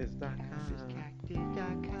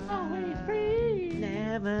 CannabisCactus.com. Always free,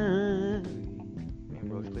 never. And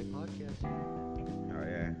Rose Clay Podcast. Oh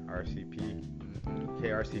yeah, RCP.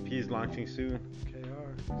 KRCP is launching soon.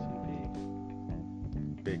 KR, CP.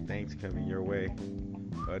 Big things coming your way.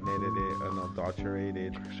 Unedited,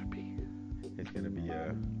 unadulterated. It's gonna be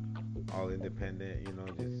all independent,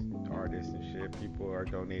 just artists and shit. People are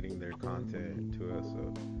donating their content to us,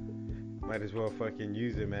 so might as well fucking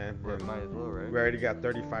use it, man. Might as well, right? We already got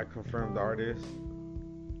 35 confirmed artists,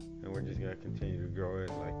 and we're just gonna continue to grow it.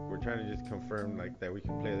 Like, we're trying to just confirm like that we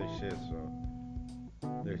can play this shit, so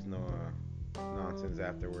there's no nonsense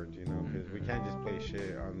afterwards, because we can't just play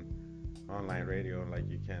shit on online radio like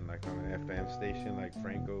you can like on an FM station like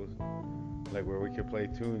Franco's, like where we could play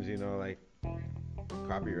tunes, like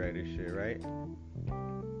copyrighted shit, right?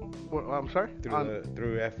 I'm sorry?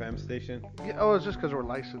 Through FM station? Yeah, oh, it's just because we're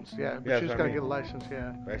licensed, yeah. But you just gotta get a license,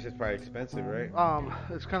 yeah. That's just probably expensive, right?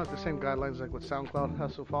 It's kind of the same guidelines like what SoundCloud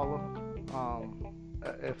has to follow.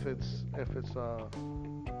 If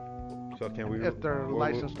they're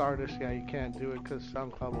licensed artists, yeah, you can't do it because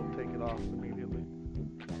SoundCloud will take it off immediately.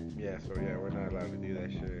 Yeah, so yeah, we're not allowed to do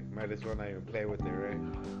that shit. Might as well not even play with it, right?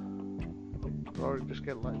 Or just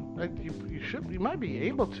get you might be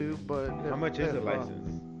able to, but how much is a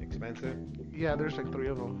license? Expensive? Yeah, there's like 3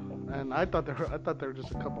 of them, and I thought they were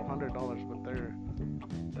just a couple $100, but they're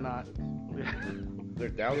not. They're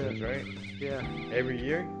thousands, right? Yeah. Every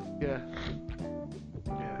year? Yeah.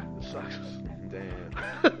 Yeah, it sucks. Damn.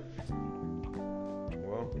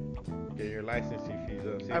 Well, get your licensing fees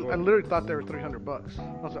up. I literally thought they were $300. I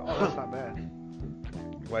was like, oh, that's not bad.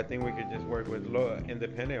 Well, I think we could just work with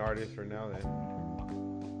independent artists for now then.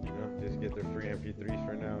 You know, just get their free MP3s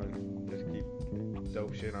for now and just keep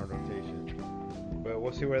dope shit on rotation. But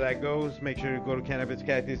we'll see where that goes. Make sure to go to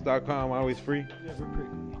CannabisCactus.com, always free. Yeah, we're pretty.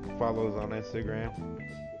 Follow us on Instagram.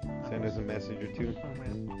 Send us a message or two.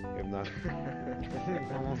 If not,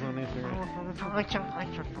 follow us on Instagram.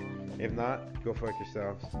 If not, go fuck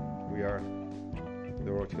yourselves. We are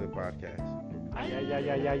the Roach Clip Podcast.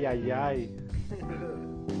 Ay.